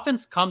 If the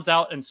offense comes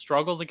out and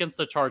struggles against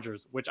the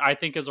Chargers, which I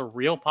think is a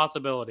real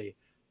possibility,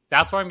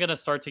 that's where I'm going to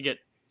start to get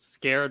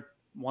scared.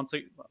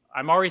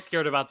 I'm already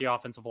scared about the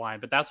offensive line,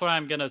 but that's why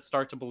I'm going to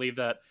start to believe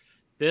that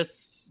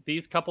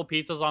these couple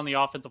pieces on the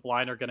offensive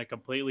line are going to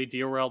completely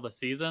derail the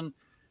season,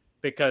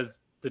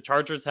 because the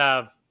Chargers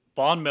have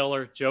Von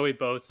Miller, Joey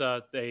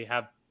Bosa. They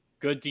have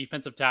good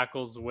defensive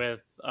tackles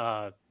with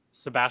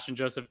Sebastian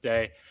Joseph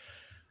Day.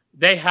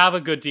 They have a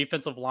good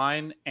defensive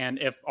line, and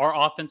if our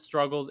offense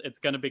struggles, it's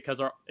going to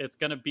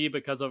be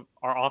because of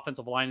our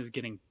offensive line is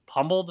getting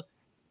pummeled,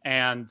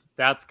 and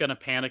that's going to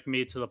panic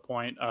me to the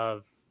point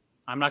of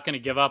I'm not going to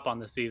give up on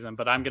the season,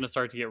 but I'm going to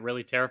start to get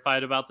really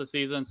terrified about the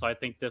season. So I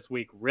think this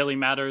week really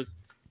matters.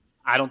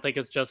 I don't think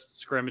it's just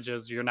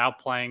scrimmages. You're now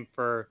playing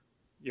for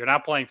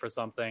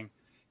something.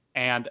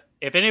 And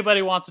if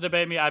anybody wants to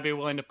debate me, I'd be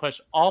willing to push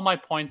all my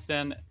points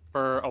in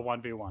for a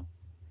 1v1.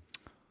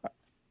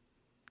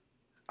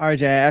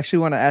 RJ, I actually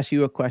want to ask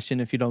you a question,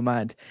 if you don't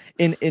mind.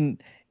 In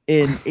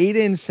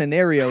Aiden's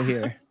scenario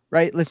here,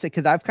 right? Let's say,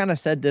 because I've kind of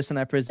said this and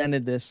I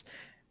presented this.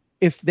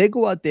 If they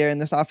go out there and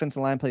this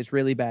offensive line plays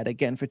really bad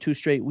again for 2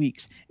 straight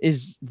weeks,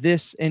 is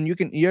this? And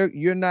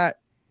you're not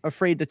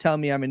afraid to tell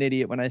me I'm an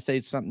idiot when I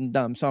say something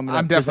dumb. So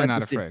I'm definitely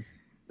not afraid.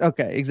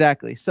 Okay,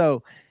 exactly.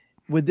 So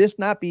would this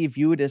not be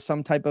viewed as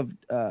some type of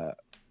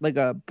like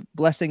a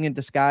blessing in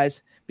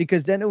disguise?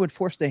 because then it would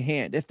force their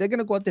hand. If they're going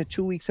to go out there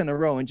 2 weeks in a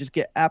row and just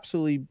get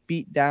absolutely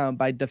beat down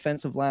by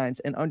defensive lines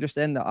and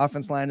understand the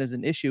offense line is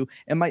an issue,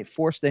 it might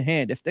force their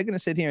hand. If they're going to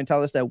sit here and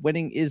tell us that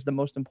winning is the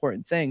most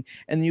important thing,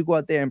 and you go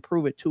out there and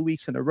prove it 2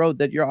 weeks in a row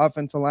that your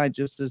offensive line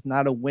just is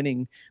not a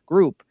winning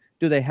group,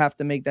 do they have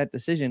to make that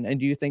decision? And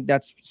do you think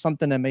that's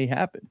something that may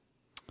happen?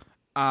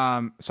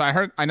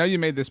 So I know you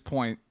made this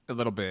point a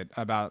little bit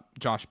about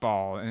Josh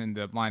Ball and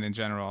the line in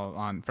general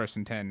on 1st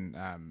and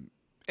 10.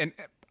 And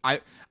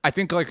I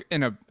think like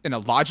in a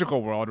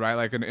logical world, right?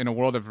 Like in a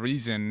world of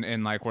reason,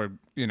 and like where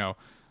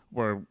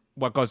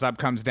what goes up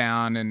comes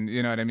down, and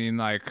you know what I mean?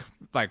 Like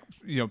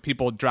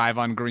people drive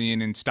on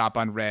green and stop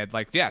on red.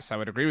 Like, yes, I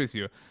would agree with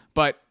you.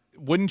 But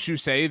wouldn't you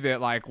say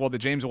that like, well, the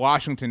James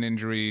Washington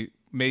injury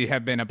may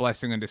have been a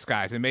blessing in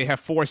disguise? It may have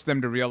forced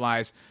them to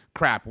realize,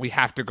 crap, we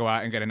have to go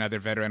out and get another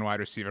veteran wide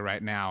receiver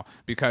right now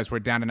because we're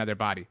down another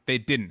body. They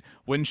didn't.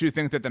 Wouldn't you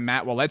think that the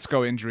Matt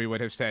Waletzko injury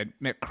would have said,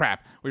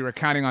 crap, we were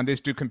counting on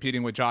this dude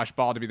competing with Josh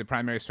Ball to be the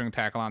primary swing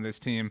tackle on this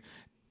team.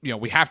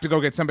 We have to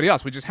go get somebody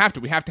else. We just have to.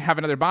 We have to have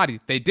another body.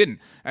 They didn't.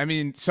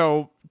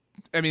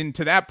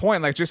 To that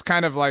point, like just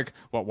kind of like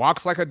what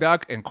walks like a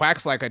duck and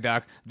quacks like a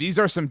duck, these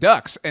are some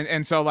ducks.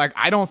 And so like,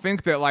 I don't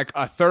think that like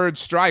a third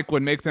strike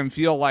would make them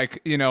feel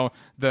like,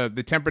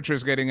 the temperature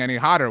is getting any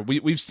hotter.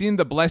 We've seen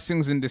the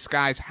blessings in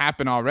disguise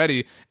happen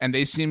already, and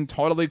they seem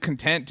totally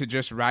content to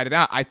just ride it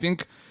out. I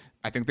think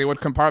they would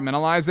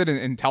compartmentalize it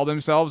and tell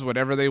themselves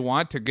whatever they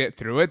want to get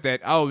through it,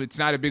 that, oh, it's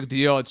not a big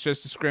deal. It's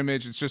just a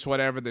scrimmage. It's just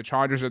whatever. The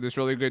Chargers are this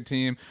really good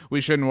team. We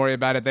shouldn't worry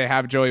about it. They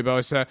have Joey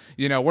Bosa.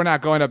 We're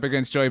not going up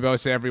against Joey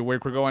Bosa every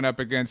week. We're going up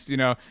against,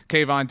 Kayvon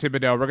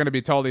Thibodeau. We're going to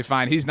be totally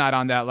fine. He's not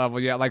on that level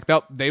yet. Like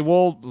they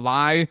will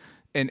lie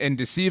and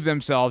deceive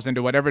themselves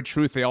into whatever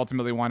truth they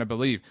ultimately want to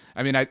believe.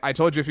 I mean, I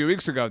told you a few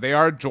weeks ago, they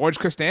are George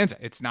Costanza.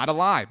 It's not a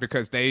lie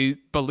because they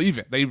believe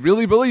it. They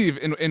really believe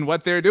in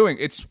what they're doing.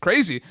 It's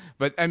crazy,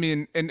 but I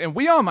mean, and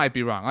we all might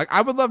be wrong. Like,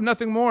 I would love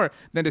nothing more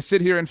than to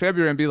sit here in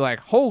February and be like,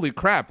 holy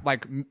crap,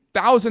 like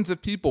thousands of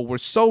people were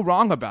so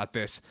wrong about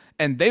this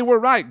and they were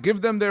right.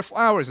 Give them their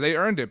flowers. They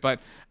earned it.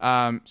 But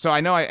so I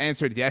know I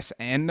answered yes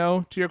and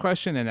no to your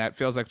question, and that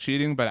feels like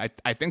cheating, but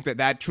I think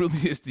that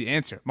truly is the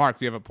answer.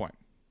 Mark, you have a point.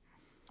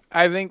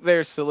 I think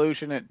their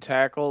solution at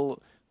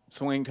tackle,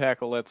 swing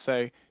tackle, let's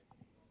say,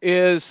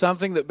 is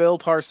something that Bill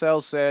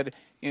Parcells said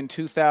in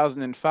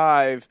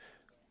 2005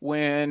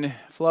 when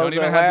Flozo Don't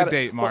even have the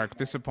date, Mark.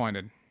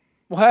 Disappointed.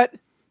 What?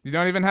 You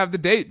don't even have the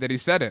date that he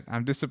said it.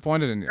 I'm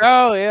disappointed in you.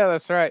 Oh, yeah,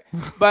 that's right.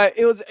 But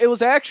it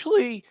was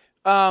actually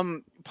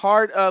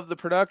part of the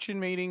production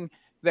meeting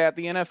that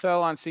the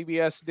NFL on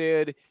CBS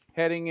did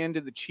heading into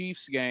the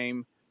Chiefs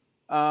game.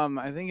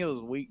 I think it was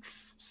week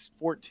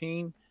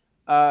 14.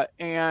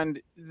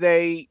 And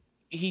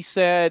he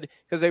said,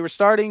 because they were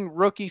starting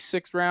rookie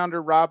 6th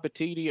rounder Rob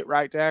Petiti at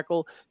right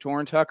tackle,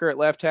 Torrin Tucker at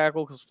left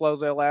tackle, because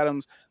Flozell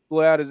Adams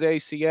blew out his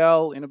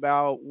ACL in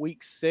about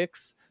week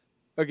 6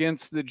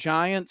 against the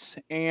Giants.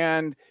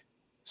 And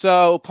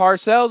so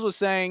Parcells was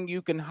saying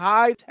you can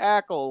hide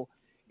tackle.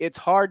 It's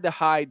hard to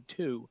hide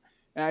two.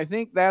 And I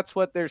think that's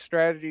what their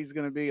strategy is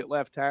going to be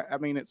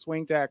at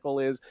swing tackle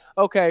is,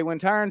 okay, when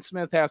Tyron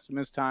Smith has to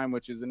miss time,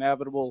 which is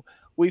inevitable,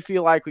 we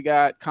feel like we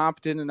got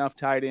competent enough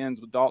tight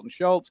ends with Dalton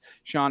Schultz,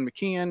 Sean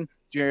McKeon,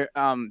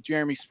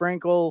 Jeremy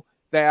Sprinkle,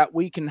 that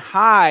we can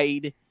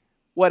hide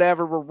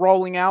whatever we're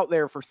rolling out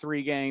there for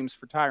 3 games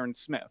for Tyron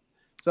Smith.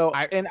 So,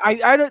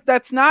 I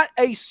that's not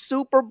a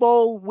Super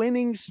Bowl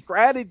winning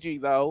strategy,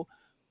 though.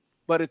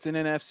 But it's an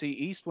NFC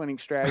East winning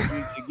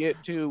strategy to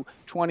get to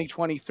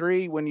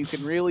 2023 when you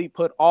can really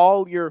put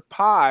all your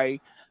pie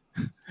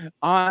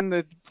on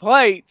the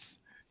plates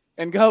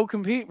and go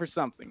compete for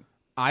something.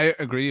 I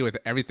agree with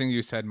everything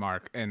you said,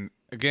 Mark. And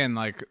again,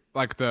 like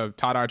the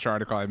Todd Archer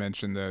article I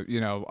mentioned,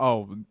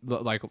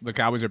 like the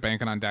Cowboys are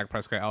banking on Dak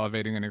Prescott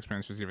elevating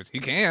inexperienced receivers. He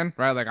can,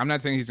 right? Like, I'm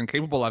not saying he's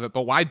incapable of it,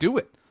 but why do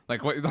it?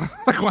 Like, what?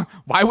 Like,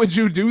 why would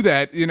you do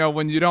that?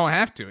 When you don't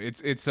have to.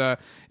 It's a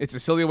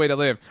silly way to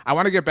live. I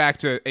want to get back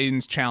to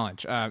Aiden's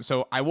challenge.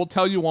 So I will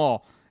tell you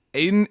all,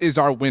 Aiden is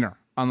our winner,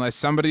 unless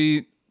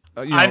somebody.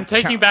 I'm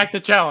taking back the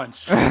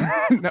challenge.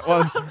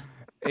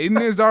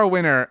 Aiden is our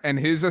winner, and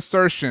his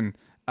assertion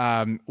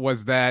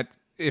was that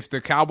if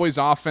the Cowboys'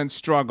 offense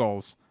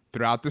struggles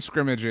throughout the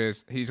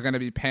scrimmages, he's going to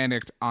be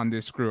panicked on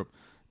this group.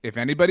 If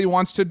anybody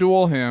wants to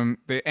duel him,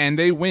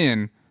 they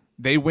win.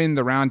 They win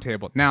the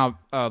roundtable. Now,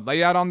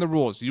 lay out on the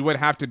rules. You would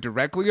have to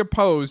directly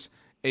oppose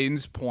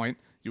Aiden's point.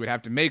 You would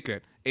have to make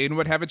it. Aiden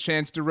would have a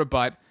chance to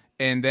rebut,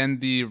 and then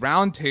the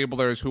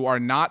roundtablers, who are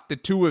not the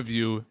two of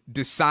you,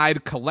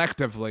 decide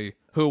collectively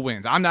who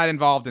wins. I'm not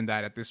involved in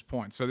that at this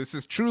point. So this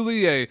is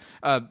truly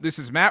this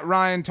is Matt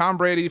Ryan, Tom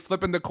Brady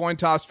flipping the coin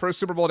toss, first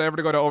Super Bowl to ever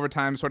to go to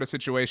overtime sort of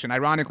situation.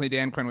 Ironically,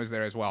 Dan Quinn was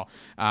there as well.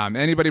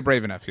 Anybody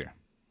brave enough here?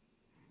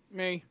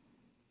 Me.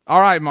 All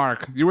right,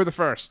 Mark, you were the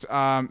first.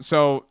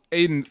 So,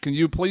 Aiden, can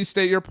you please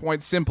state your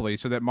point simply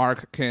so that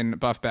Mark can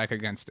buff back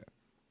against it?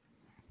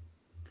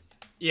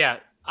 Yeah,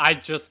 I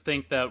just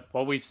think that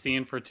what we've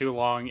seen for too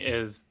long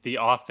is the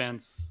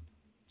offense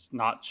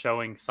not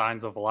showing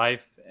signs of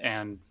life,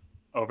 and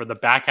over the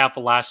back half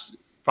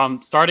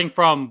of starting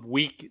from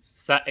week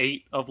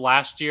 8 of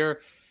last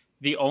year.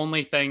 The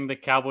only thing the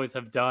Cowboys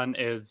have done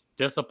is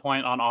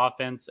disappoint on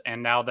offense,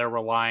 and now they're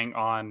relying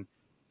on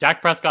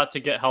Dak Prescott to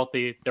get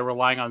healthy. They're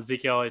relying on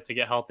Zeke Elliott to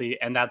get healthy,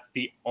 and that's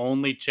the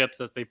only chips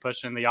that they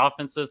push in the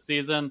offense this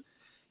season.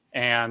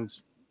 And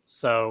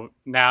so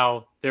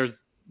now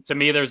there's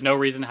no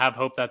reason to have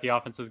hope that the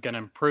offense is going to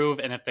improve.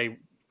 And if they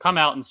come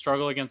out and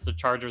struggle against the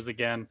Chargers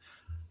again,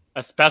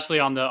 especially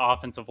on the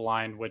offensive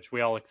line, which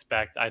we all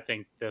expect, I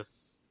think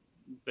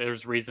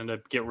there's reason to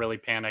get really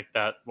panicked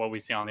that what we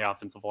see on the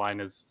offensive line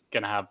is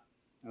going to have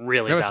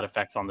really bad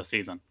effects on the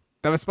season.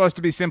 That was supposed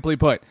to be simply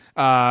put.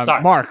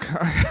 Sorry. Mark,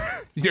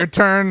 your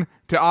turn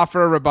to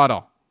offer a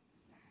rebuttal.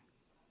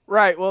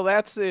 Right. Well,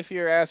 that's if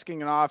you're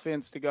asking an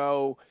offense to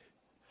go,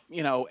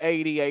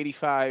 80,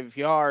 85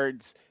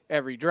 yards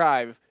every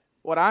drive.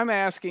 What I'm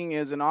asking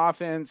is an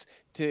offense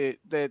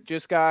that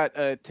just got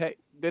a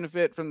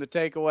benefit from the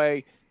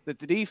takeaway that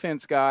the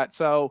defense got.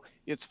 So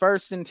it's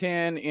 1st and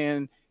 10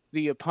 in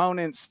the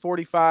opponent's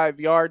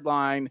 45-yard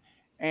line,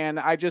 and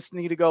I just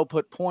need to go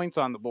put points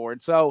on the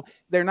board. So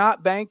they're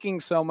not banking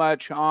so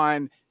much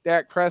on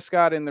Dak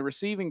Prescott and the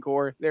receiving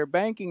corps. They're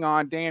banking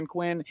on Dan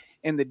Quinn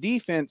and the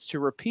defense to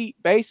repeat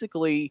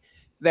basically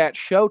that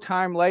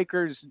Showtime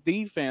Lakers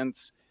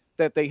defense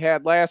that they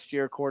had last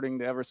year, according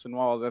to Everson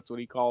Walls. That's what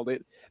he called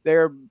it.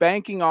 They're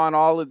banking on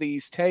all of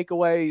these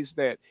takeaways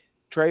that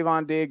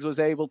Trayvon Diggs was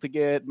able to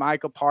get.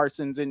 Micah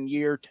Parsons in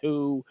year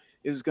 2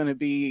 is going to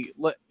be,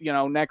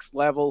 next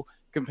level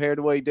compared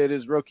to what he did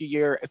his rookie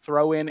year.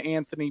 Throw in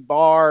Anthony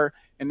Barr,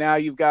 and now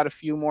you've got a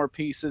few more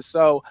pieces.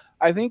 So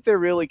I think they're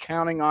really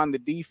counting on the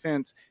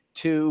defense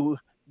to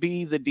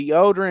be the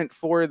deodorant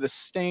for the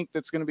stink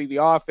that's going to be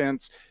the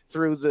offense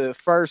through the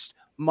first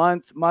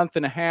month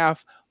and a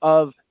half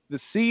of the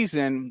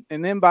season.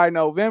 And then by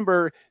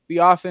November, the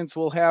offense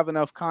will have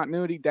enough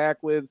continuity,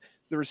 Dak with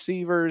the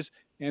receivers,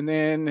 and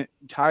then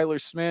Tyler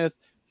Smith,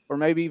 or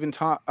maybe even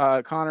Connor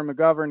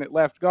McGovern at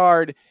left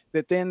guard,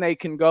 that then they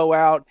can go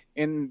out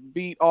and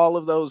beat all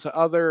of those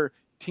other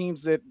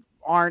teams that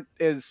aren't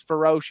as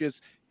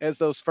ferocious as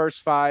those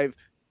first 5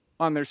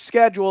 on their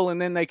schedule,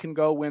 and then they can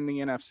go win the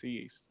NFC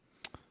East.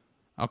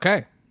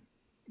 Okay.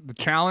 The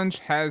challenge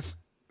has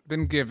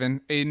been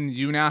given. Aiden,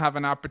 you now have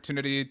an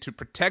opportunity to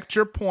protect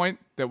your point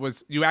that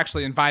was you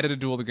actually invited a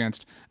duel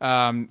against. So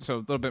a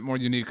little bit more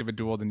unique of a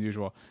duel than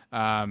usual.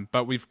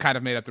 But we've kind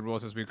of made up the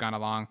rules as we've gone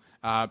along.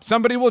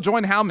 Somebody will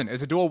join Howman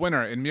as a duel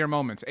winner in mere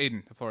moments.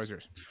 Aiden, the floor is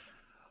yours.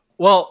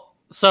 Well,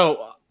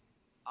 so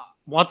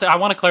I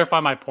want to clarify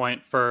my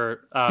point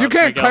for you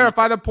can't Miguel.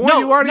 clarify the point.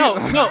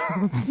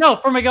 No,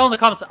 for Miguel in the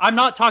comments. I'm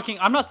not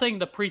saying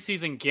the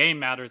preseason game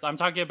matters. I'm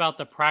talking about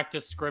the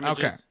practice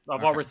scrimmages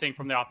of what we're seeing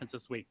from the offense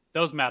this week.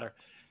 Those matter.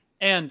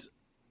 And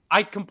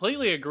I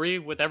completely agree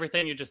with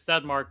everything you just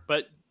said, Mark,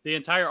 but the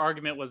entire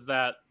argument was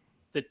that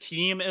the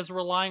team is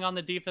relying on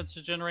the defense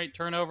to generate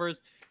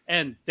turnovers,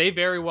 and they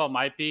very well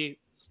might be.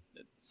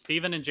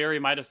 Steven and Jerry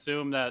might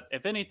assume that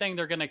if anything,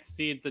 they're going to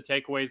exceed the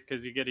takeaways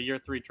because you get a year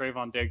 3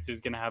 Trayvon Diggs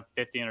who's going to have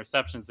 50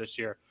 interceptions this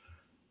year.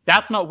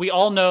 We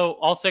all know,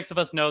 all 6 of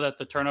us know that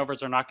the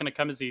turnovers are not going to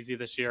come as easy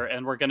this year,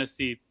 and we're going to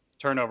see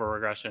turnover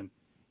regression.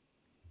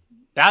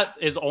 That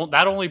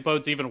only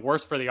bodes even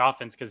worse for the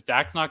offense because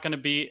Dak's not going to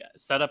be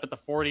set up at the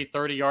 40,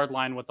 30-yard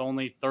line with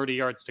only 30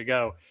 yards to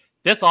go.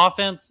 This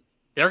offense,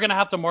 they're going to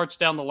have to march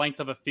down the length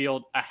of a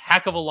field a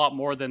heck of a lot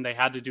more than they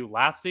had to do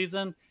last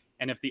season.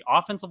 And if the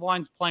offensive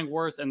line's playing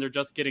worse and they're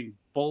just getting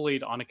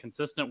bullied on a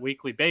consistent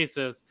weekly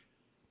basis,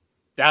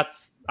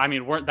 that's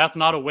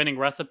not a winning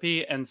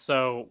recipe. And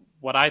so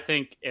what I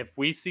think, if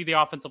we see the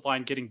offensive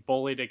line getting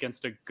bullied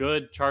against a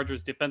good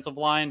Chargers defensive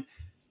line,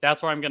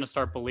 that's where I'm going to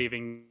start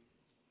believing.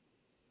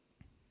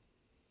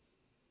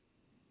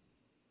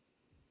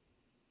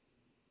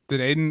 Did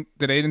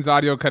Aiden's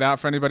audio cut out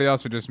for anybody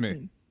else or just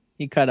me?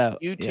 He cut out.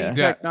 UT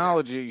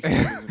technology.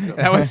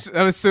 that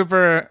was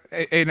super.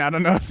 Aiden, I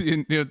don't know if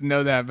you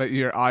know that, but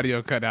your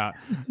audio cut out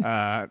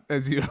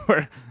as you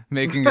were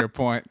making your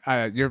point.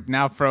 You're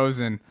now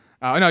frozen.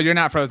 No, you're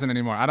not frozen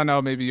anymore. I don't know.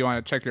 Maybe you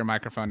want to check your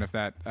microphone if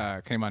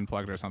that came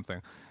unplugged or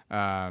something.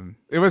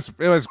 It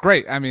was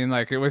great. I mean,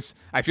 like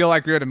I feel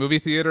like you're at a movie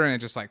theater and it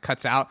just like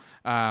cuts out,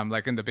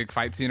 like in the big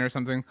fight scene or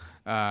something.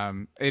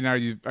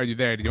 Aiden, are you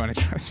there? Do you want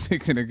to try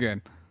speaking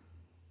again?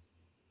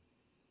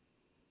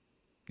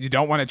 You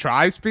don't want to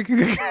try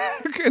speaking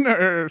again,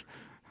 or?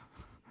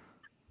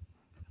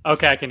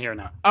 Okay, I can hear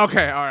now.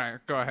 Okay, all right,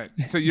 go ahead.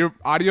 So your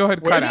audio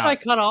had cut out. Where did I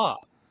cut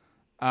off?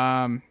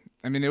 I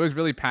mean, it was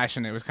really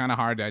passionate. It was kind of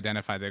hard to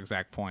identify the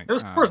exact point. It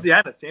was towards the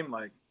end, it seemed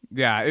like.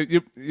 Yeah,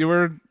 you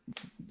were,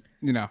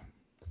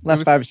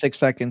 last 5 or 6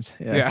 seconds.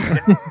 Yeah.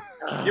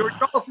 You were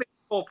almost making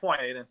the full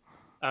point, Aiden.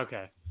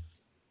 Okay.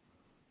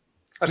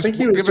 I think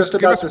he was just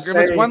about to say.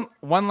 Give us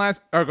one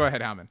last. Oh, go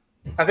ahead, Howman.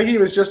 I think he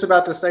was just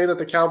about to say that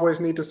the Cowboys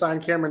need to sign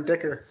Cameron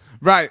Dicker.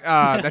 Right.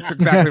 That's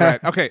exactly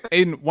right. Okay,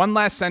 Aiden, one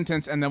last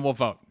sentence and then we'll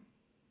vote.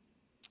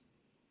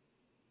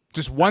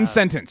 Just one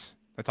sentence.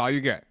 That's all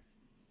you get.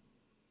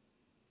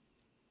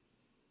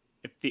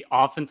 the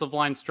offensive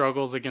line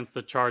struggles against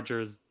the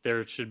Chargers,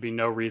 there should be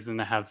no reason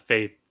to have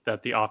faith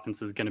that the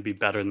offense is going to be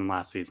better than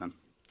last season.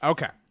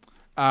 Okay.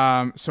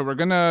 So we're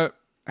going to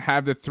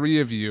have the three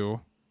of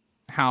you,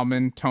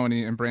 Howman,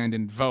 Tony, and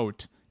Brandon,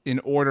 vote in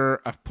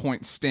order of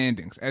point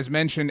standings. As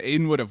mentioned,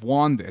 Aiden would have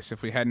won this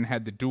if we hadn't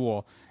had the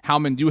duel.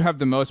 Howman, you have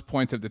the most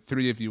points of the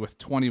three of you with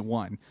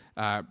 21.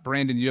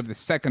 Brandon, you have the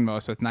second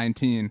most with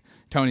 19.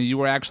 Tony, you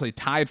were actually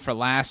tied for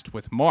last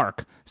with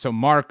Mark. So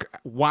Mark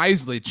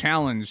wisely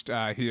challenged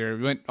here.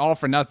 We went all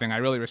for nothing. I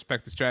really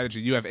respect the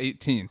strategy. You have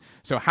 18.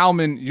 So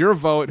Howman, your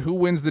vote, who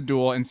wins the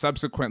duel, and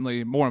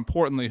subsequently, more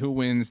importantly, who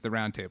wins the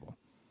roundtable?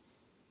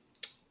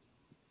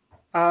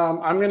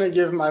 I'm going to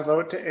give my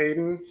vote to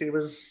Aiden. He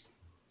was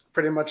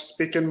pretty much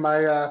speaking my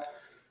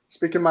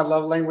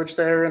love language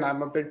there, and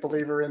I'm a big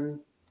believer in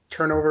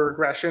turnover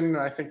regression. And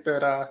I think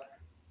that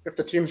if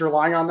the team's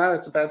relying on that,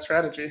 it's a bad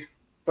strategy,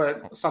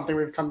 but something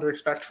we've come to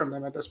expect from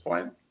them at this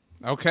point.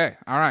 Okay,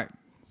 all right.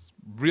 It's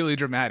really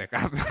dramatic.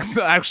 I'm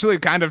actually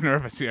kind of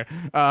nervous here.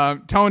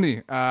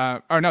 Tony,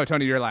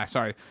 Tony, you're last.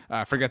 Sorry,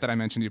 forget that I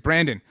mentioned you.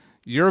 Brandon,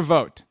 your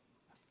vote.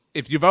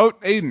 If you vote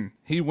Aiden,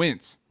 he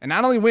wins. And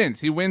not only wins,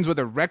 he wins with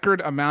a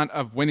record amount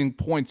of winning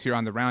points here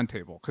on the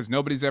roundtable, because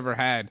nobody's ever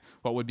had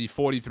what would be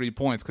 43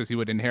 points because he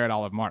would inherit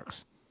all of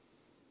Mark's.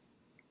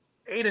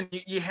 Aiden,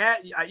 you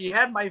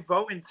had my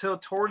vote until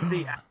towards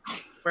the end,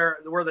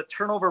 where the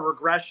turnover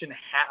regression,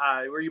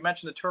 where you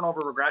mentioned the turnover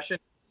regression.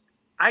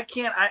 I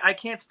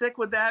can't stick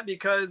with that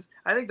because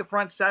I think the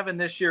front seven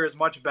this year is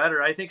much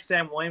better. I think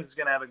Sam Williams is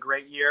going to have a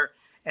great year.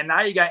 And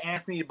now you got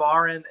Anthony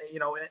Barr and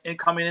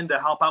coming in to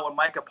help out with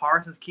Micah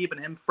Parsons, keeping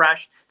him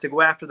fresh to go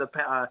after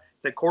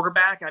the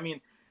quarterback. I mean,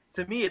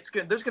 to me, it's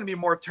good. There's going to be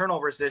more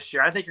turnovers this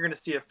year. I think you're going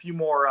to see a few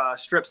more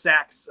strip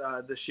sacks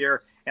this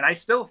year. And I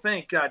still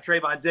think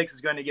Trayvon Diggs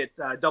is going to get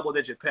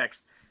double-digit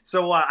picks.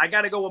 So I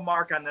got to go with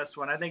Mark on this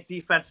one. I think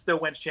defense still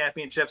wins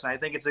championships, and I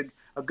think it's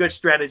a good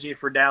strategy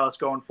for Dallas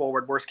going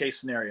forward, worst-case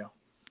scenario.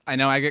 I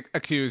know I get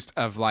accused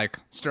of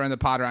stirring the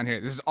pot around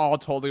here. This is all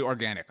totally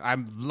organic.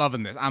 I'm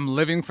loving this. I'm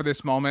living for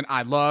this moment.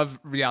 I love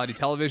reality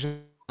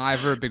television.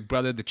 Survivor, Big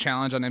Brother, The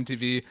Challenge on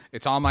MTV.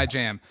 It's all my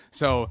jam.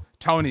 So,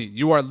 Tony,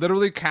 you are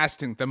literally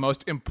casting the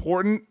most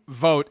important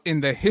vote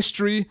in the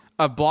history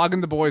of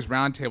Blogging the Boys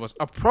roundtables.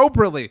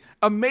 Appropriately,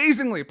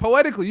 amazingly,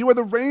 poetically, you are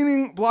the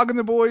reigning Blogging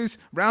the Boys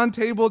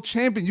roundtable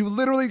champion. You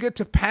literally get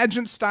to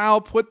pageant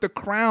style put the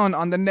crown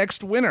on the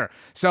next winner.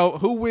 So,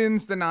 who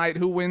wins the night?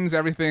 Who wins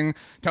everything?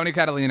 Tony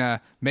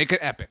Catalina, make it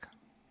epic.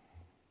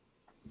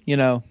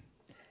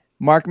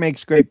 Mark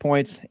makes great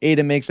points.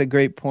 Aiden makes a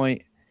great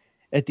point.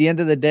 At the end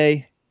of the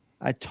day,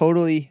 I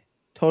totally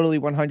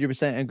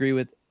 100% agree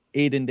with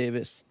Aiden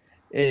Davis.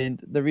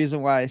 And the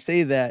reason why I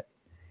say that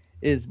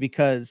is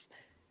because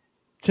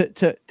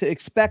to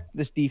expect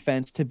this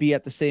defense to be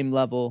at the same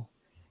level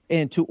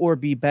and or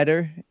be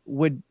better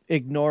would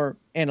ignore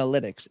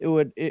analytics. It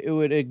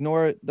would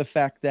ignore the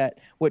fact that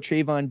what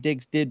Trayvon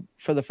Diggs did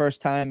for the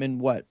first time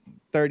in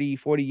 30,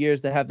 40 years,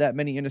 to have that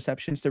many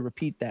interceptions, to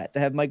repeat that, to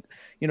have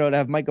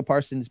Micah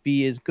Parsons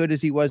be as good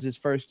as he was his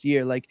first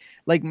year. Like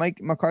Mike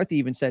McCarthy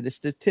even said, his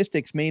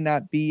statistics may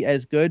not be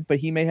as good, but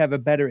he may have a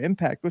better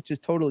impact, which is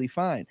totally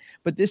fine.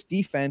 But this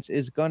defense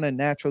is going to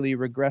naturally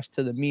regress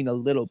to the mean a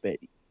little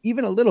bit,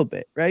 even a little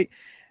bit, right?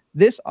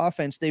 This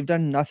offense, they've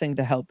done nothing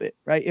to help it,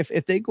 right?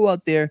 If they go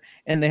out there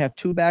and they have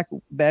two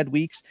bad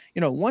weeks,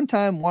 one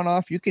time, one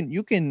off, you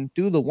can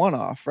do the one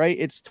off, right?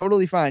 It's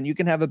totally fine. You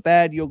can have a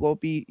bad, you'll go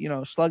be,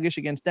 sluggish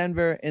against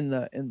Denver in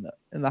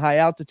the high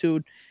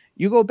altitude.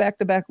 You go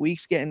back-to-back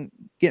weeks getting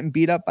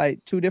beat up by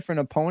two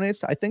different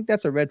opponents. I think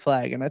that's a red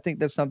flag, and I think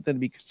that's something to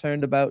be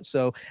concerned about.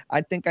 So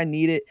I think I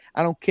need it.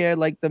 I don't care,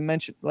 like the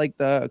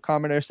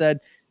commenter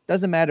said.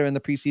 Doesn't matter in the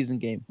preseason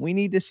game. We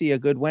need to see a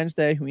good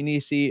Wednesday. We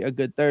need to see a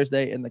good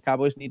Thursday, and the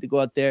Cowboys need to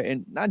go out there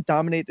and not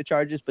dominate the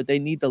Chargers, but they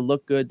need to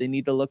look good. They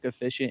need to look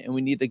efficient, and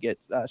we need to get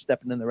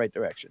stepping in the right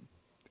direction.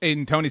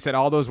 Aiden, Tony said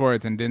all those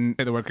words and didn't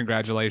say the word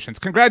congratulations.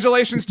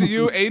 Congratulations to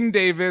you, Aiden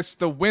Davis,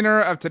 the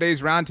winner of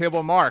today's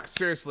roundtable. Mark,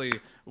 seriously,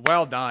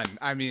 well done.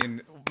 I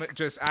mean,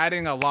 just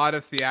adding a lot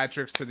of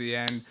theatrics to the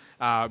end.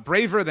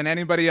 Braver than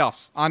anybody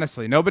else.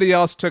 Honestly, nobody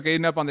else took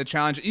Aiden up on the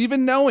challenge,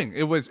 even knowing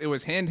it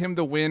was hand him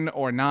the win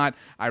or not.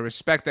 I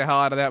respect the hell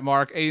out of that,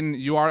 Mark. Aiden,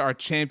 you are our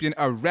champion.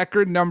 A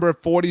record number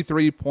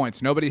 43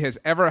 points. Nobody has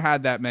ever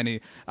had that many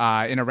in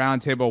a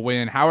roundtable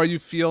win. How are you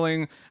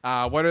feeling?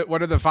 What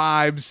are the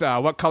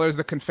vibes? What color is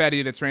the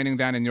confetti that's raining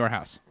down in your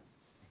house?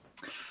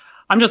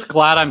 I'm just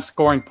glad I'm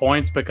scoring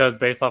points because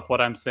based off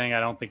what I'm saying, I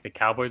don't think the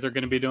Cowboys are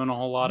going to be doing a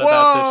whole lot of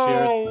that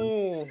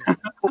this year.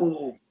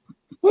 So.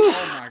 Oh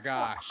my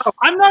gosh.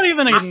 I'm not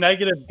even a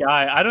negative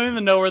guy. I don't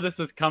even know where this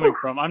is coming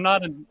from.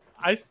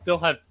 I still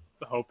have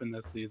hope in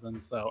this season.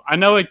 So I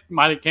know it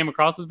might have came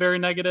across as very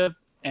negative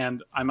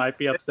and I might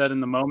be upset in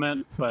the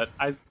moment, but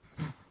I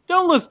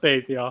don't lose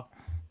faith, y'all.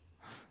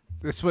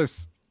 This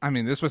was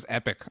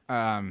epic.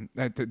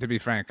 To be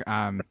frank.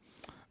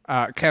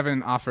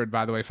 Kevin offered,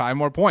 by the way, 5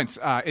 more points.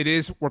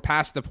 We're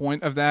past the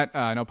point of that,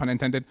 no pun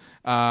intended.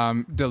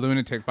 The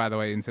lunatic, by the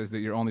way, and says that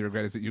your only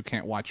regret is that you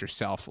can't watch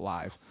yourself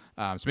live.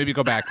 So maybe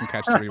go back and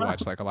catch the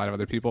rewatch like a lot of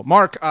other people.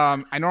 Mark,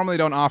 I normally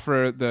don't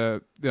offer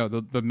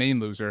the main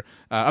loser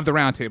of the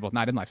roundtable,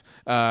 not in life,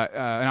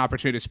 an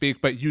opportunity to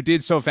speak, but you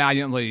did so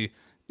valiantly,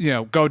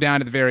 go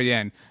down to the very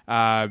end.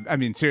 I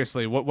mean,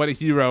 seriously, what a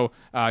hero.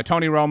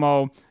 Tony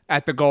Romo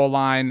at the goal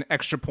line,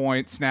 extra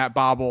point, snap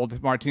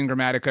bobbled. Martin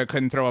Gramatica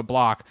couldn't throw a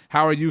block.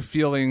 How are you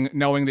feeling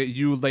knowing that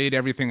you laid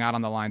everything out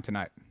on the line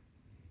tonight?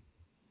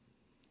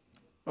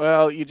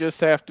 Well, you just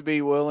have to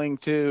be willing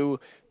to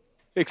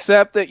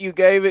accept that you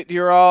gave it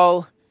your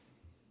all,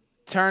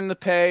 turn the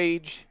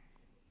page,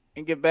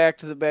 and get back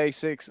to the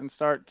basics and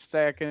start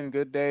stacking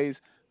good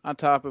days on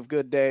top of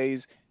good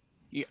days.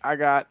 I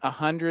got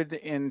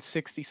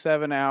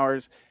 167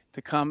 hours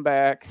to come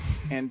back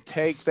and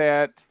take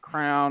that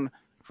crown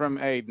from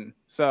Aiden.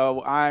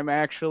 So I'm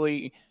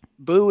actually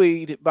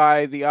buoyed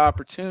by the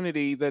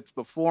opportunity that's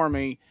before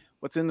me.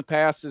 What's in the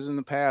past is in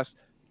the past.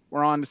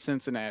 We're on to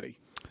Cincinnati.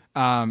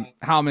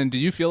 Howman, do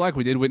you feel like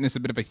we did witness a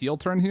bit of a heel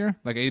turn here?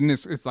 Like Aiden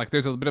is like,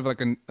 there's a bit of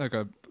like a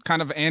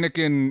kind of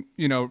Anakin,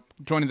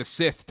 joining the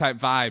Sith type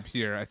vibe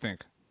here, I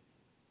think.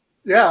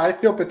 Yeah, I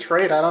feel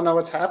betrayed. I don't know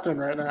what's happening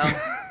right now.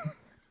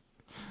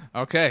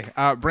 Okay.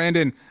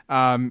 Brandon,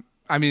 I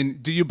mean,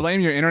 do you blame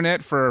your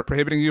internet for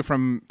prohibiting you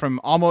from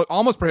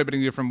almost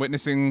prohibiting you from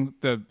witnessing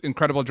the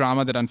incredible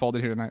drama that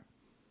unfolded here tonight?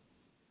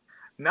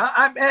 No,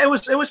 it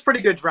was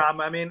pretty good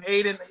drama. I mean,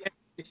 Aiden,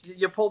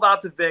 you pulled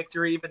out the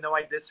victory, even though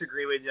I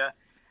disagree with you.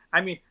 I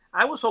mean,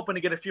 I was hoping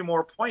to get a few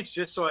more points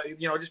just so,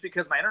 just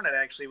because my internet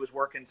actually was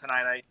working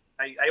tonight.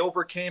 I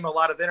overcame a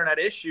lot of internet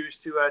issues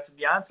to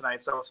be on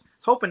tonight. So I was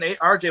hoping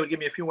RJ would give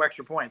me a few more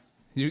extra points.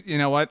 You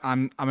know what?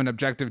 I'm an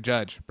objective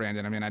judge,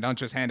 Brandon. I mean, I don't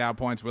just hand out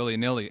points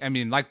willy-nilly. I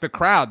mean, like the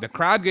crowd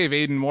gave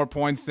Aiden more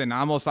points than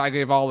almost I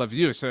gave all of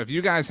you. So if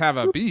you guys have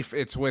a beef,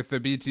 it's with the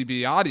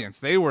BTB audience.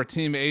 They were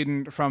Team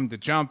Aiden from the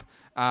jump.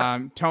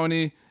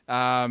 Tony,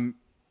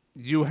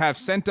 you have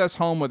sent us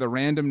home with a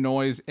random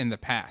noise in the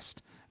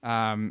past.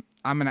 I'm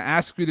going to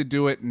ask you to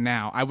do it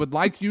now. I would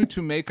like you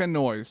to make a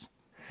noise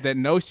that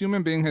no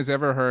human being has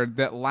ever heard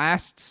that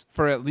lasts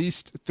for at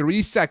least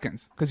 3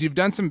 seconds, because you've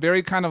done some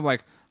very kind of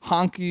like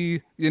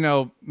honky,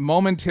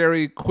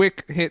 momentary,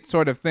 quick hit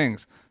sort of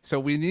things. So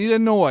we need a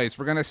noise.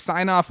 We're going to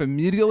sign off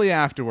immediately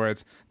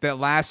afterwards that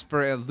lasts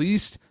for at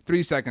least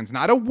 3 seconds.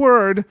 Not a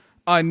word,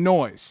 a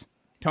noise.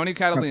 Tony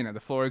Catalina,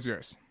 the floor is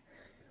yours.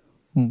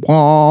 That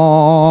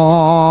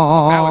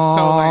was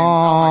so lame.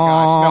 Oh my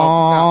gosh. No.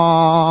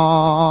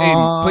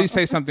 Aiden, please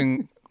say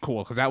something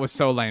cool, because that was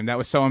so lame. That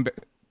was so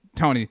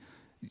Tony,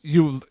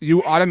 you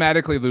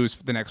automatically lose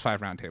the next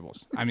 5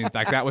 roundtables. I mean,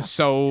 like, that was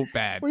so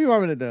bad. What do you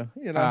want me to do?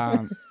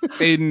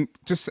 Aiden,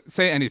 just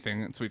say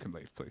anything so we can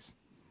leave, please.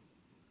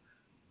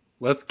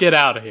 Let's get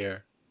out of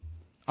here.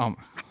 Oh my.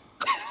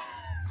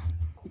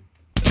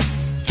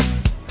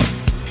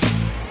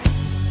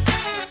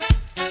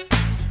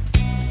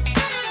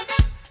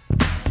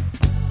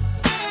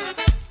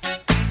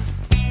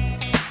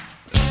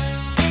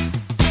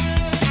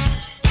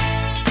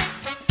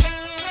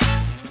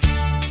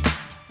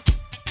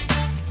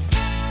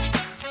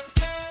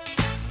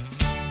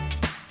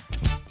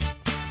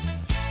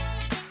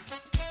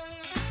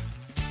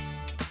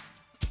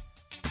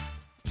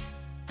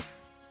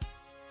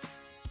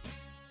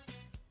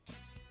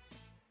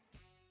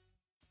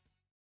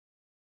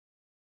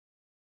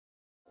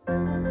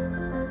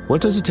 What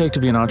does it take to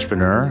be an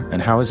entrepreneur,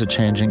 and how is it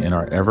changing in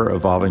our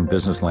ever-evolving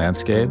business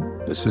landscape?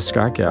 This is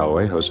Scott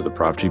Galloway, host of the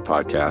Prop G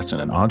podcast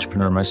and an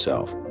entrepreneur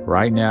myself.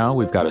 Right now,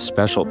 we've got a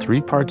special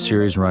 3-part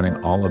series running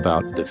all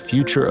about the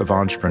future of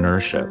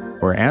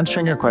entrepreneurship. We're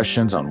answering your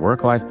questions on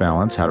work-life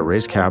balance, how to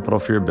raise capital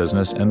for your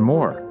business, and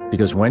more.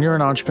 Because when you're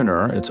an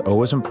entrepreneur, it's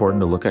always important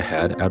to look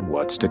ahead at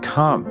what's to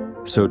come.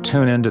 So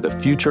tune in to the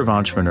Future of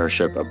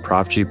Entrepreneurship, a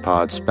Prop G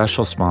pod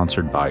special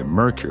sponsored by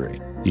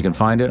Mercury. You can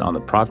find it on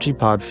the Prop G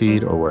pod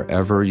feed or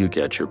wherever you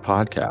get your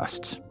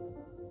podcasts.